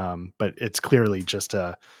it's clearly just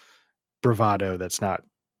a bravado that's not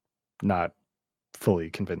fully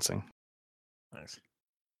convincing. Nice.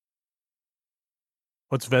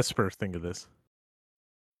 What's Vesper think of this?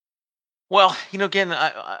 Well, again,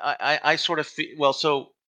 I sort of feel, well,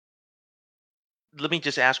 so let me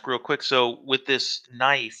just ask real quick. So with this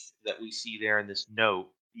knife that we see there in this note,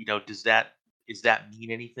 does that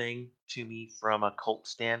mean anything to me from a cult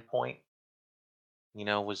standpoint?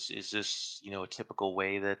 Is this, a typical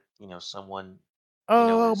way that, someone,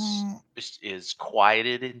 is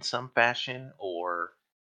quieted in some fashion, or,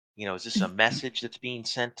 is this a message that's being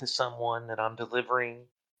sent to someone that I'm delivering?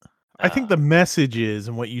 I think the message is,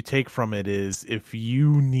 and what you take from it is, if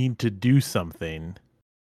you need to do something,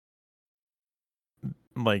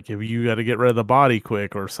 like if you got to get rid of the body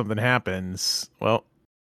quick or something happens, well,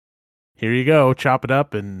 here you go, chop it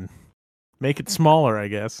up and make it smaller, I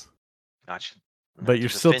guess. Gotcha. But you're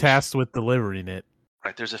still tasked with delivering it.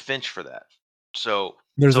 Right, there's a Finch for that. So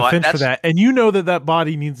there's a Finch for that, and that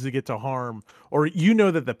body needs to get to harm, or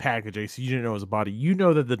that the package, so you didn't know it was a body. You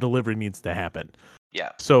know that the delivery needs to happen.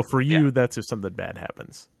 Yeah. So for you, that's if something bad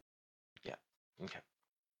happens. Yeah. Okay.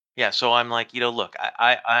 Yeah. So I'm like, look,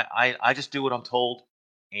 I just do what I'm told,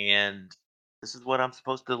 and this is what I'm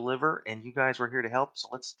supposed to deliver, and you guys were here to help, so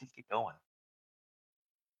let's just get going.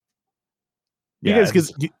 You guys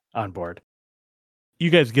get on board. You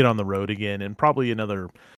guys get on the road again, and probably another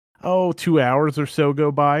 2 hours or so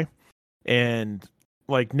go by, and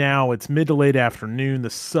like now it's mid to late afternoon. The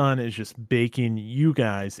sun is just baking you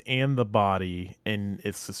guys and the body, and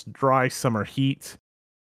it's this dry summer heat.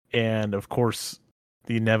 And of course,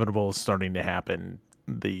 the inevitable is starting to happen.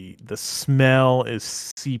 The smell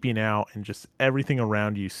is seeping out, and just everything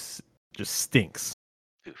around you just stinks.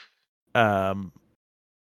 Oof.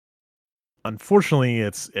 Unfortunately,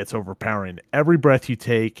 it's overpowering. Every breath you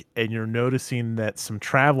take, and you're noticing that some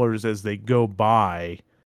travelers, as they go by,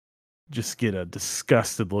 just get a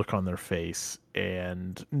disgusted look on their face,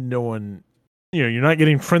 and no one, you're not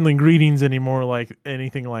getting friendly greetings anymore, like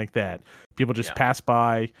anything like that. People just Yeah. pass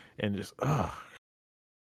by and just ugh.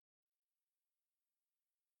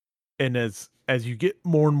 And as you get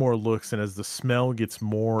more and more looks, and as the smell gets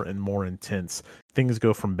more and more intense, things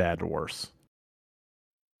go from bad to worse.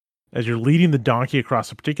 As you're leading the donkey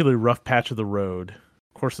across a particularly rough patch of the road,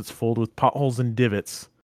 of course it's filled with potholes and divots,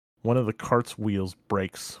 one of the cart's wheels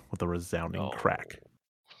breaks with a resounding crack.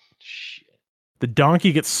 Shit. The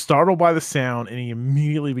donkey gets startled by the sound, and he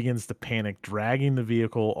immediately begins to panic, dragging the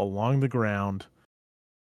vehicle along the ground,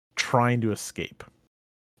 trying to escape.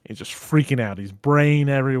 He's just freaking out. He's braying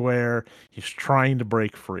everywhere. He's trying to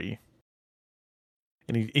break free.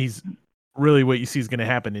 And he's really, what you see is going to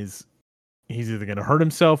happen is he's either going to hurt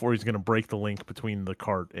himself or he's going to break the link between the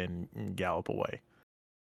cart and gallop away.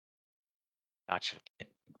 Gotcha.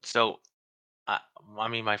 So, I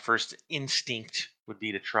mean, my first instinct would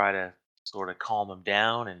be to try to sort of calm him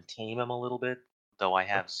down and tame him a little bit, though I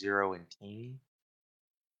have 0 in taming.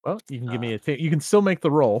 Well, you can give me you can still make the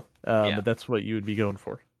roll, Yeah. but that's what you would be going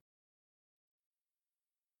for.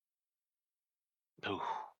 Ooh.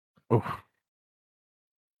 Oh.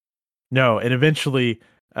 No, and eventually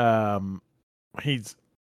he's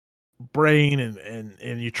braying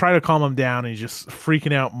and you try to calm him down, and he's just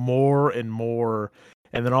freaking out more and more,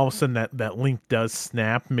 and then all of a sudden that link does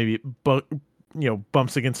snap, maybe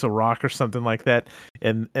bumps against a rock or something like that,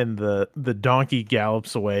 and the donkey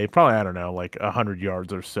gallops away, probably, I don't know, like 100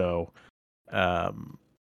 yards or so,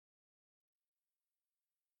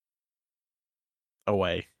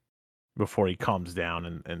 away, before he calms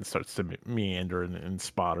down and starts to meander and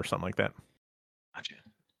spot or something like that. Gotcha.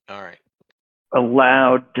 All right. A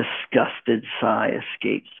loud, disgusted sigh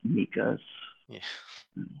escapes Mika's. Yeah.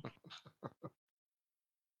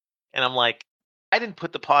 And I'm like, I didn't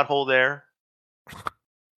put the pothole there.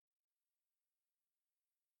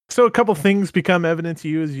 So a couple things become evident to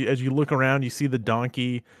you as you look around. You see the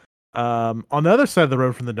donkey. On the other side of the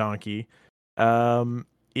road from the donkey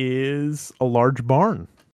is a large barn.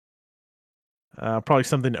 Probably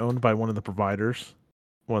something owned by one of the providers,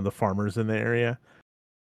 one of the farmers in the area.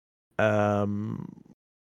 A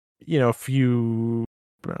few,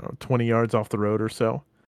 I don't know, 20 yards off the road or so.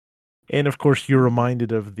 And of course, you're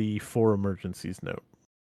reminded of the 4 emergencies note.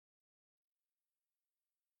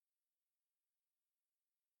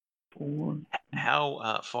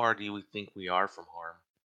 How far do we think we are from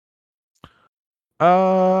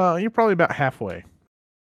harm? You're probably about halfway.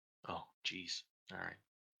 Oh, geez. All right.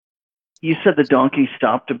 You said the donkey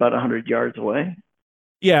stopped about 100 yards away?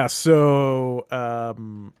 Yeah, so,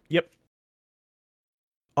 yep.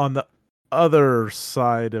 On the other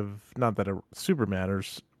side of, not that it super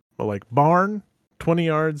matters, but like barn, 20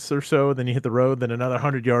 yards or so, then you hit the road, then another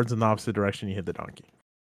 100 yards in the opposite direction, you hit the donkey.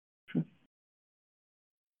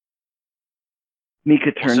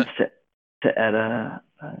 Mika turns to Etta.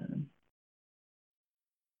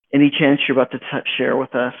 Any chance you're about to share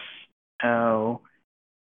with us how,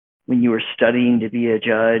 when you were studying to be a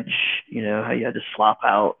judge, how you had to swap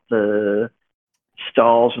out the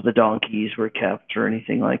stalls where the donkeys were kept or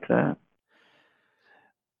anything like that?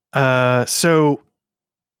 So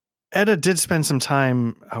Etta did spend some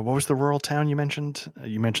time. What was the rural town you mentioned?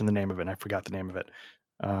 You mentioned the name of it, and I forgot the name of it.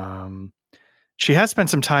 She has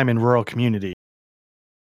spent some time in rural community.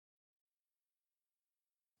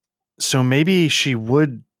 So maybe she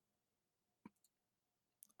would.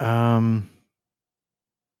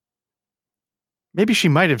 Maybe she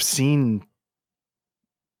might have seen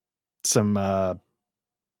some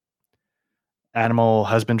animal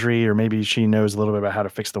husbandry, or maybe she knows a little bit about how to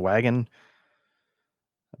fix the wagon.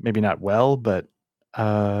 Maybe not well, but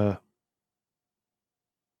yeah,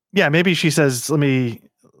 maybe she says, let me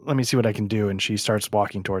see what I can do, and she starts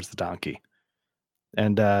walking towards the donkey.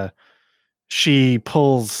 And she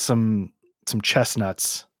pulls some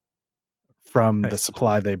chestnuts from the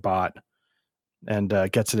supply they bought and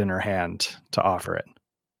gets it in her hand to offer it.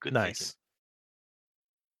 Good. Nice.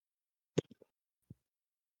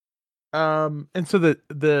 And so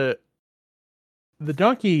the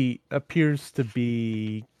donkey appears to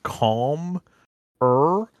be calmer.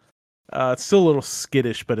 It's still a little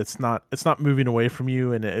skittish, but it's not moving away from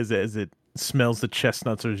you. And as it smells the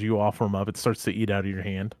chestnuts as you offer them up, it starts to eat out of your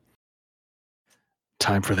hand.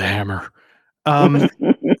 Time for the hammer.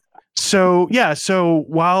 So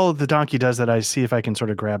while the donkey does that, I see if I can sort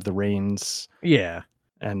of grab the reins Yeah.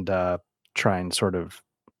 and try and sort of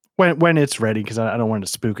when it's ready, because I don't want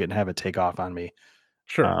to spook it and have it take off on me.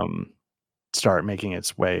 Sure. Start making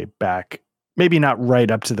its way back. Maybe not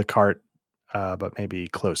right up to the cart, but maybe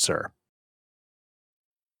closer.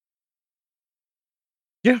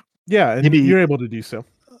 Yeah, and Maybe- you're able to do so.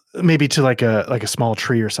 Maybe to like a small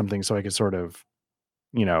tree or something, so I could sort of,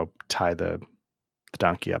 tie the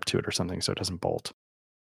donkey up to it or something so it doesn't bolt.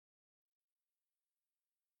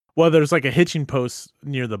 Well, there's like a hitching post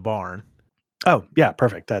near the barn, Oh, yeah,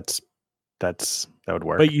 perfect. That would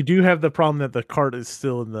work. but you do have the problem that the cart is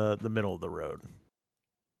still in the middle of the road.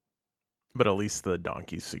 But at least the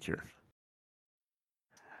donkey's secure.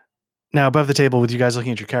 Now, above the table with you guys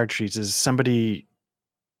looking at your character sheets, is somebody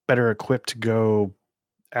better equipped to go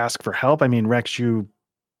ask for help? I mean, Rex, you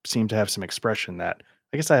seem to have some expression that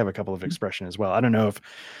I guess I have a couple of expression as well. I don't know if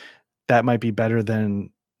that might be better than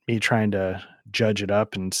me trying to judge it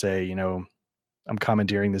up and say, I'm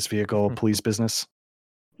commandeering this vehicle, police business.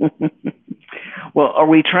 Well, are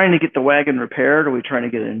we trying to get the wagon repaired, or are we trying to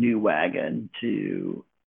get a new wagon to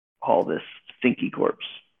haul this stinky corpse?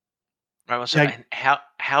 Right, so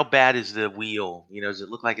how bad is the wheel? Does it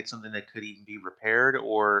look like it's something that could even be repaired,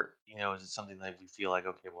 or is it something that we feel like,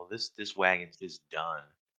 okay, well, this wagon is done?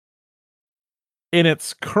 In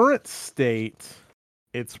its current state,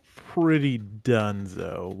 it's pretty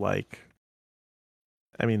donezo. Like,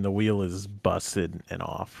 I mean, the wheel is busted and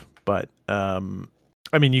off. But I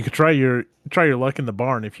mean, you could try your luck in the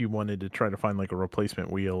barn if you wanted to try to find like a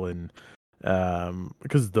replacement wheel, and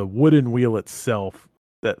because the wooden wheel itself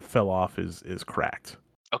that fell off is cracked.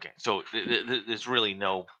 Okay, so there's really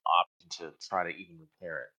no option to try to even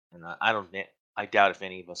repair it, and I doubt if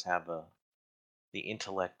any of us have the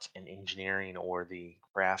intellect and engineering or the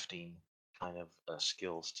crafting kind of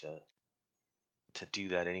skills to do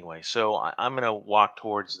that anyway. So I'm gonna walk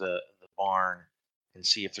towards the barn and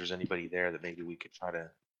see if there's anybody there that maybe we could try to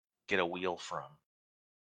get a wheel from.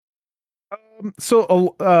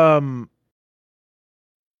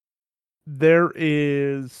 There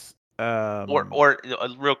is Or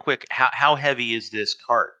real quick, how heavy is this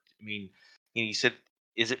cart? I mean, you said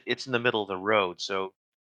it's in the middle of the road, so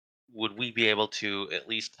would we be able to at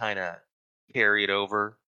least kind of carry it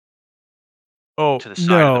over to the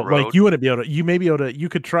side of the road? like you wouldn't be able to. You may be able to. You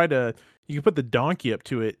could put the donkey up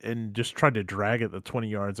to it and just try to drag it the 20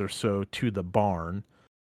 yards or so to the barn.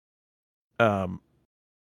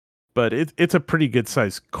 But it's a pretty good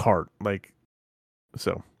sized cart, like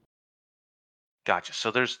so. Gotcha. So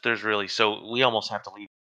there's really, so we almost have to leave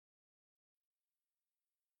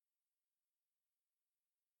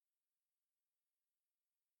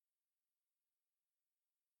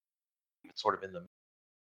it sort of in the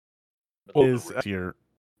middle of Is the road. your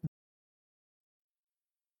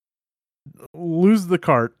lose the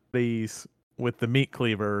cart, please, with the meat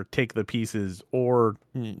cleaver, take the pieces, or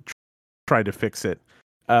try to fix it.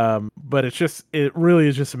 But it really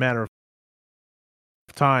is just a matter of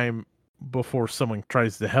time before someone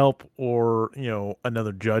tries to help, or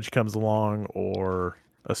another judge comes along, or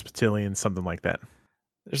a Spatillion, something like that.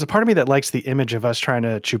 There's a part of me that likes the image of us trying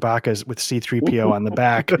to Chewbacca with C-3PO on the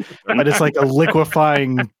back, but it's like a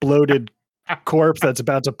liquefying, bloated corpse that's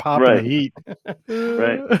about to pop in the heat.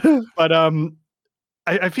 Right. But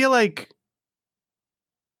I feel like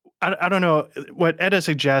I don't know what Edda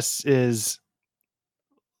suggests is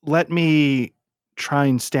let me try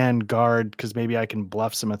and stand guard, because maybe I can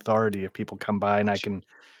bluff some authority if people come by, and I can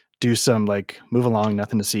do some like move along,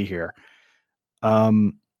 nothing to see here.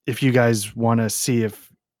 If you guys want to see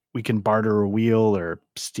if we can barter a wheel or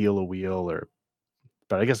steal a wheel,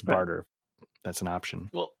 but I guess barter, that's an option.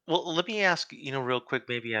 Well, let me ask, real quick,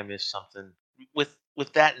 maybe I missed something.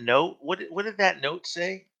 With that note, what did that note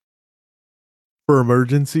say? For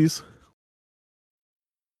emergencies.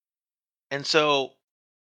 And so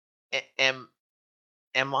am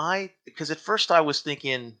I, because at first I was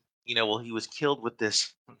thinking, well, he was killed with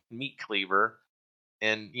this meat cleaver,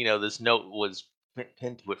 and this note was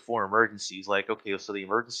pinned to it for emergencies. Like, okay, so the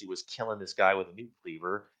emergency was killing this guy with a meat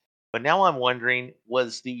cleaver. But now I'm wondering,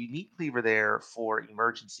 was the meat cleaver there for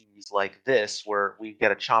emergencies like this, where we've got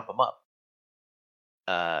to chop him up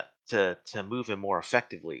to move him more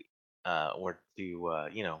effectively, or to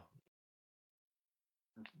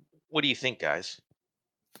what do you think, guys?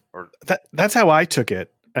 Or That's how I took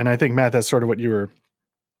it, and I think, Matt, that's sort of what you were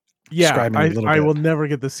Yeah, describing a little I bit. will never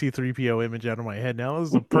get the C-3PO image out of my head now. This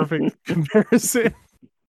is a perfect comparison.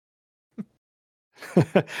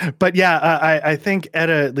 But yeah, I think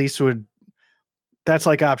Etta at least would. That's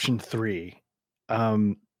like option 3.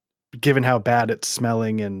 Given how bad it's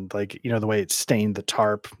smelling and like the way it stained the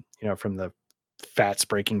tarp, from the fats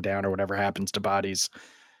breaking down or whatever happens to bodies.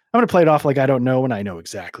 I'm gonna play it off like I don't know when I know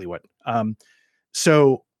exactly what.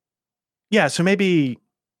 So yeah, so maybe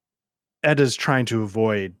Edda's trying to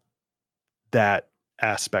avoid that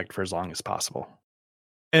aspect for as long as possible.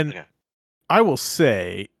 And Okay. I will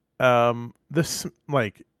say, this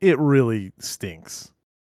it really stinks.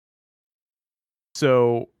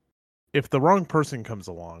 So if the wrong person comes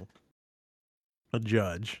along, a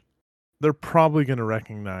judge, they're probably going to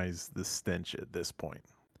recognize the stench at this point.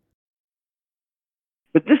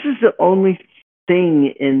 But this is the only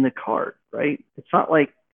thing in the cart, right? It's not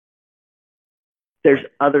like there's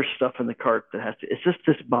other stuff in the cart that has to. It's just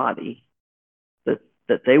this body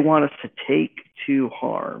that they want us to take to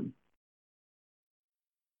harm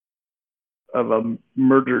of a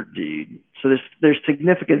murdered dude. So there's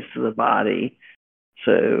significance to the body.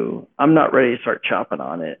 So I'm not ready to start chopping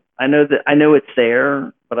on it. I know it's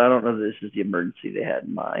there, but I don't know that this is the emergency they had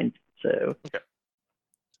in mind. So Okay.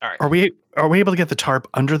 All right. Are we able to get the tarp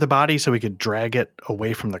under the body so we could drag it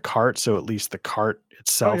away from the cart, so at least the cart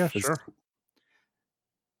itself is Sure.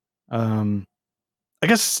 I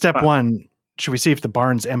guess step 1, should we see if the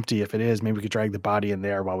barn's empty? If it is, maybe we could drag the body in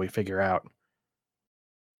there while we figure out.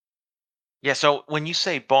 Yeah. So when you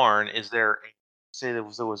say barn, is there is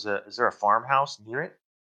there a farmhouse near it,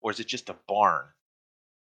 or is it just a barn?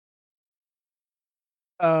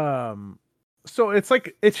 So it's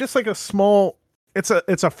just like a small. It's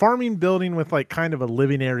a farming building with like kind of a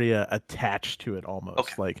living area attached to it almost.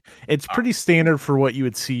 Okay. Like it's All pretty standard for what you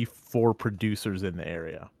would see for producers in the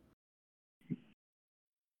area.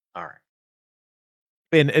 All right.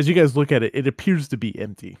 And as you guys look at it, it appears to be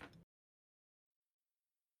empty.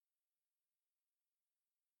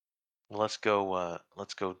 Well, let's go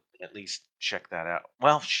at least check that out.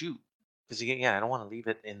 Well, shoot, because I don't want to leave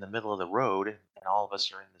it in the middle of the road, and all of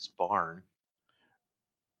us are in this barn.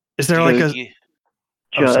 Is there Do like you- a you-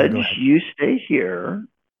 Judge, go ahead. you stay here,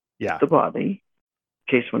 Yeah. the body,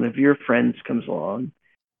 in case one of your friends comes along.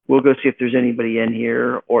 We'll go see if there's anybody in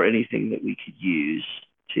here or anything that we could use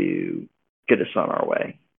to get us on our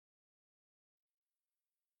way.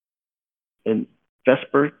 And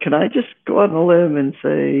Vesper, can I just go out on a limb and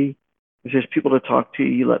say, if there's people to talk to,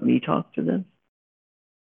 you let me talk to them?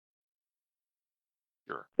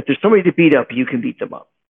 Sure. If there's somebody to beat up, you can beat them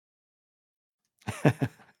up.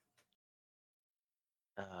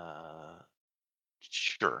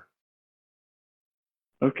 Sure.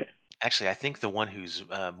 Okay. Actually, I think the one who's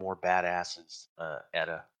more badass is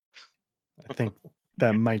Etta. I think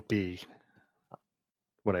that might be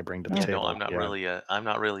what I bring to the Yeah, table. no, I'm not really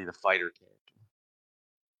the fighter character.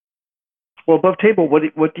 Well, above table,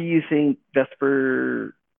 what do you think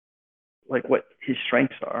Vesper, like what his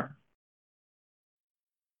strengths are?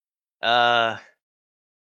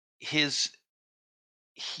 He's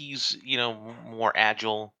more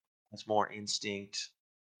agile, has more instinct.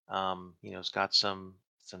 He's got some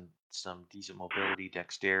decent mobility,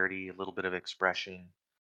 dexterity, a little bit of expression.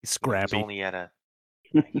 He's He's scrappy. only at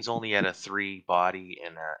a 3 body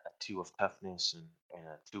and a 2 of toughness and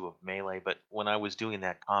a 2 of melee. But when I was doing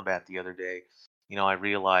that combat the other day, I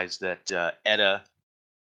realized that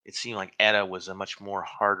it seemed like Etta was a much more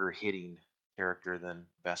harder hitting character than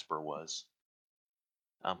Vesper was.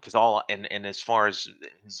 Because and as far as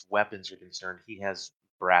his weapons are concerned, he has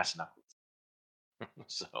brass knuckles.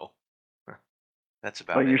 So that's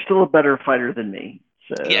about But you're it. still a better fighter than me.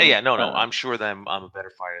 So Yeah, no. I'm sure that I'm a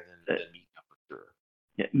better fighter than Mika for sure.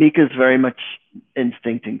 Yeah, Mika's very much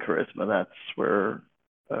instinct and charisma. That's where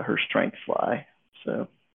her strengths lie. So,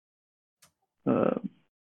 so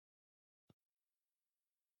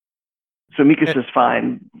Mika says,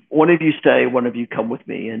 "Fine. One of you stay. One of you come with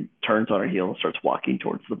me." And turns on her heel and starts walking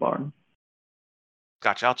towards the barn.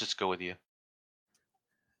 Gotcha. I'll just go with you.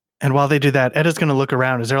 And while they do that, Edda's going to look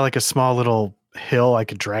around. Is there like a small little hill I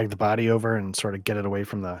could drag the body over and sort of get it away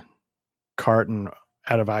from the cart and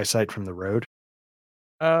out of eyesight from the road?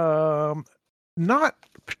 Not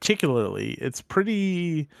particularly. It's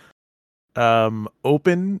pretty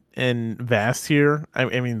open and vast here.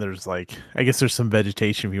 I mean, there's I guess there's some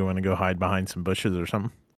vegetation if you want to go hide behind some bushes or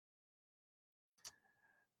something.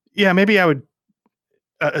 Yeah, maybe I would.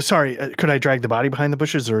 Sorry, could I drag the body behind the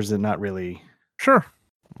bushes, or is it not really? Sure.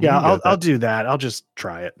 Yeah, I'll do that. I'll just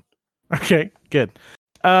try it. Okay, good.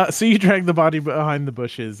 So you drag the body behind the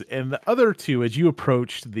bushes, and the other two, as you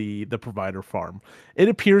approached the provider farm, it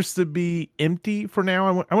appears to be empty for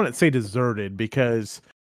now. I wouldn't say deserted, because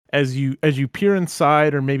as you peer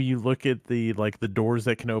inside, or maybe you look at the doors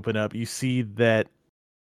that can open up, you see that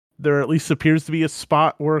there at least appears to be a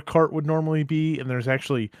spot where a cart would normally be, and there's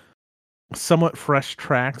actually somewhat fresh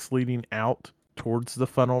tracks leading out towards the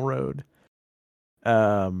funnel road.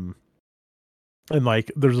 And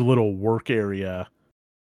there's a little work area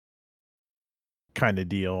kind of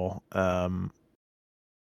deal,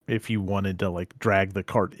 if you wanted to drag the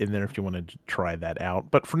cart in there, if you wanted to try that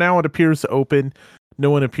out. But for now, it appears open. No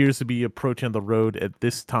one appears to be approaching the road at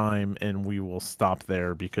this time, and we will stop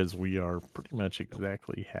there because we are pretty much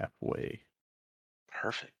exactly halfway.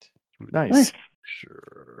 Perfect. Nice.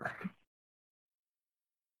 Sure.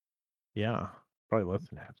 Yeah, probably less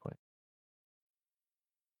than halfway.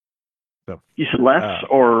 So You said less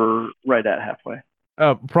or right at halfway?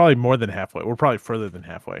 probably more than halfway. We're probably further than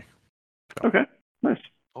halfway. Okay, nice.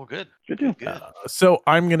 Oh, good. Good deal. Good. So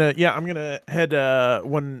I'm gonna head.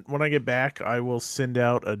 When I get back, I will send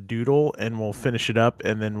out a doodle and we'll finish it up,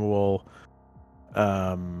 and then we'll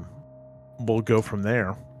go from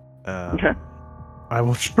there. Okay.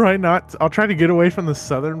 I'll try to get away from the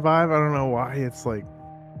southern vibe. I don't know why it's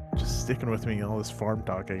just sticking with me, all this farm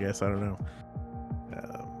talk. I guess I don't know.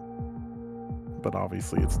 But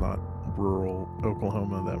obviously it's not rural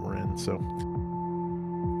Oklahoma that we're in. So,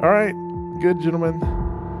 all right, good gentlemen.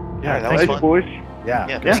 Yeah, that was Thanks, fun. boys. Yeah,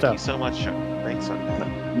 Yeah, good thank stuff. you so much. Thanks.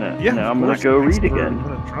 No, Yeah, now of I'm going course. to go Thanks read for- again. I'm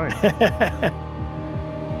gonna try.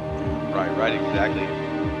 Right, exactly.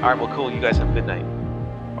 All right, well, cool. You guys have a good night.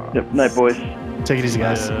 Yep, night, boys. Take it easy,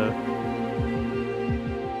 guys.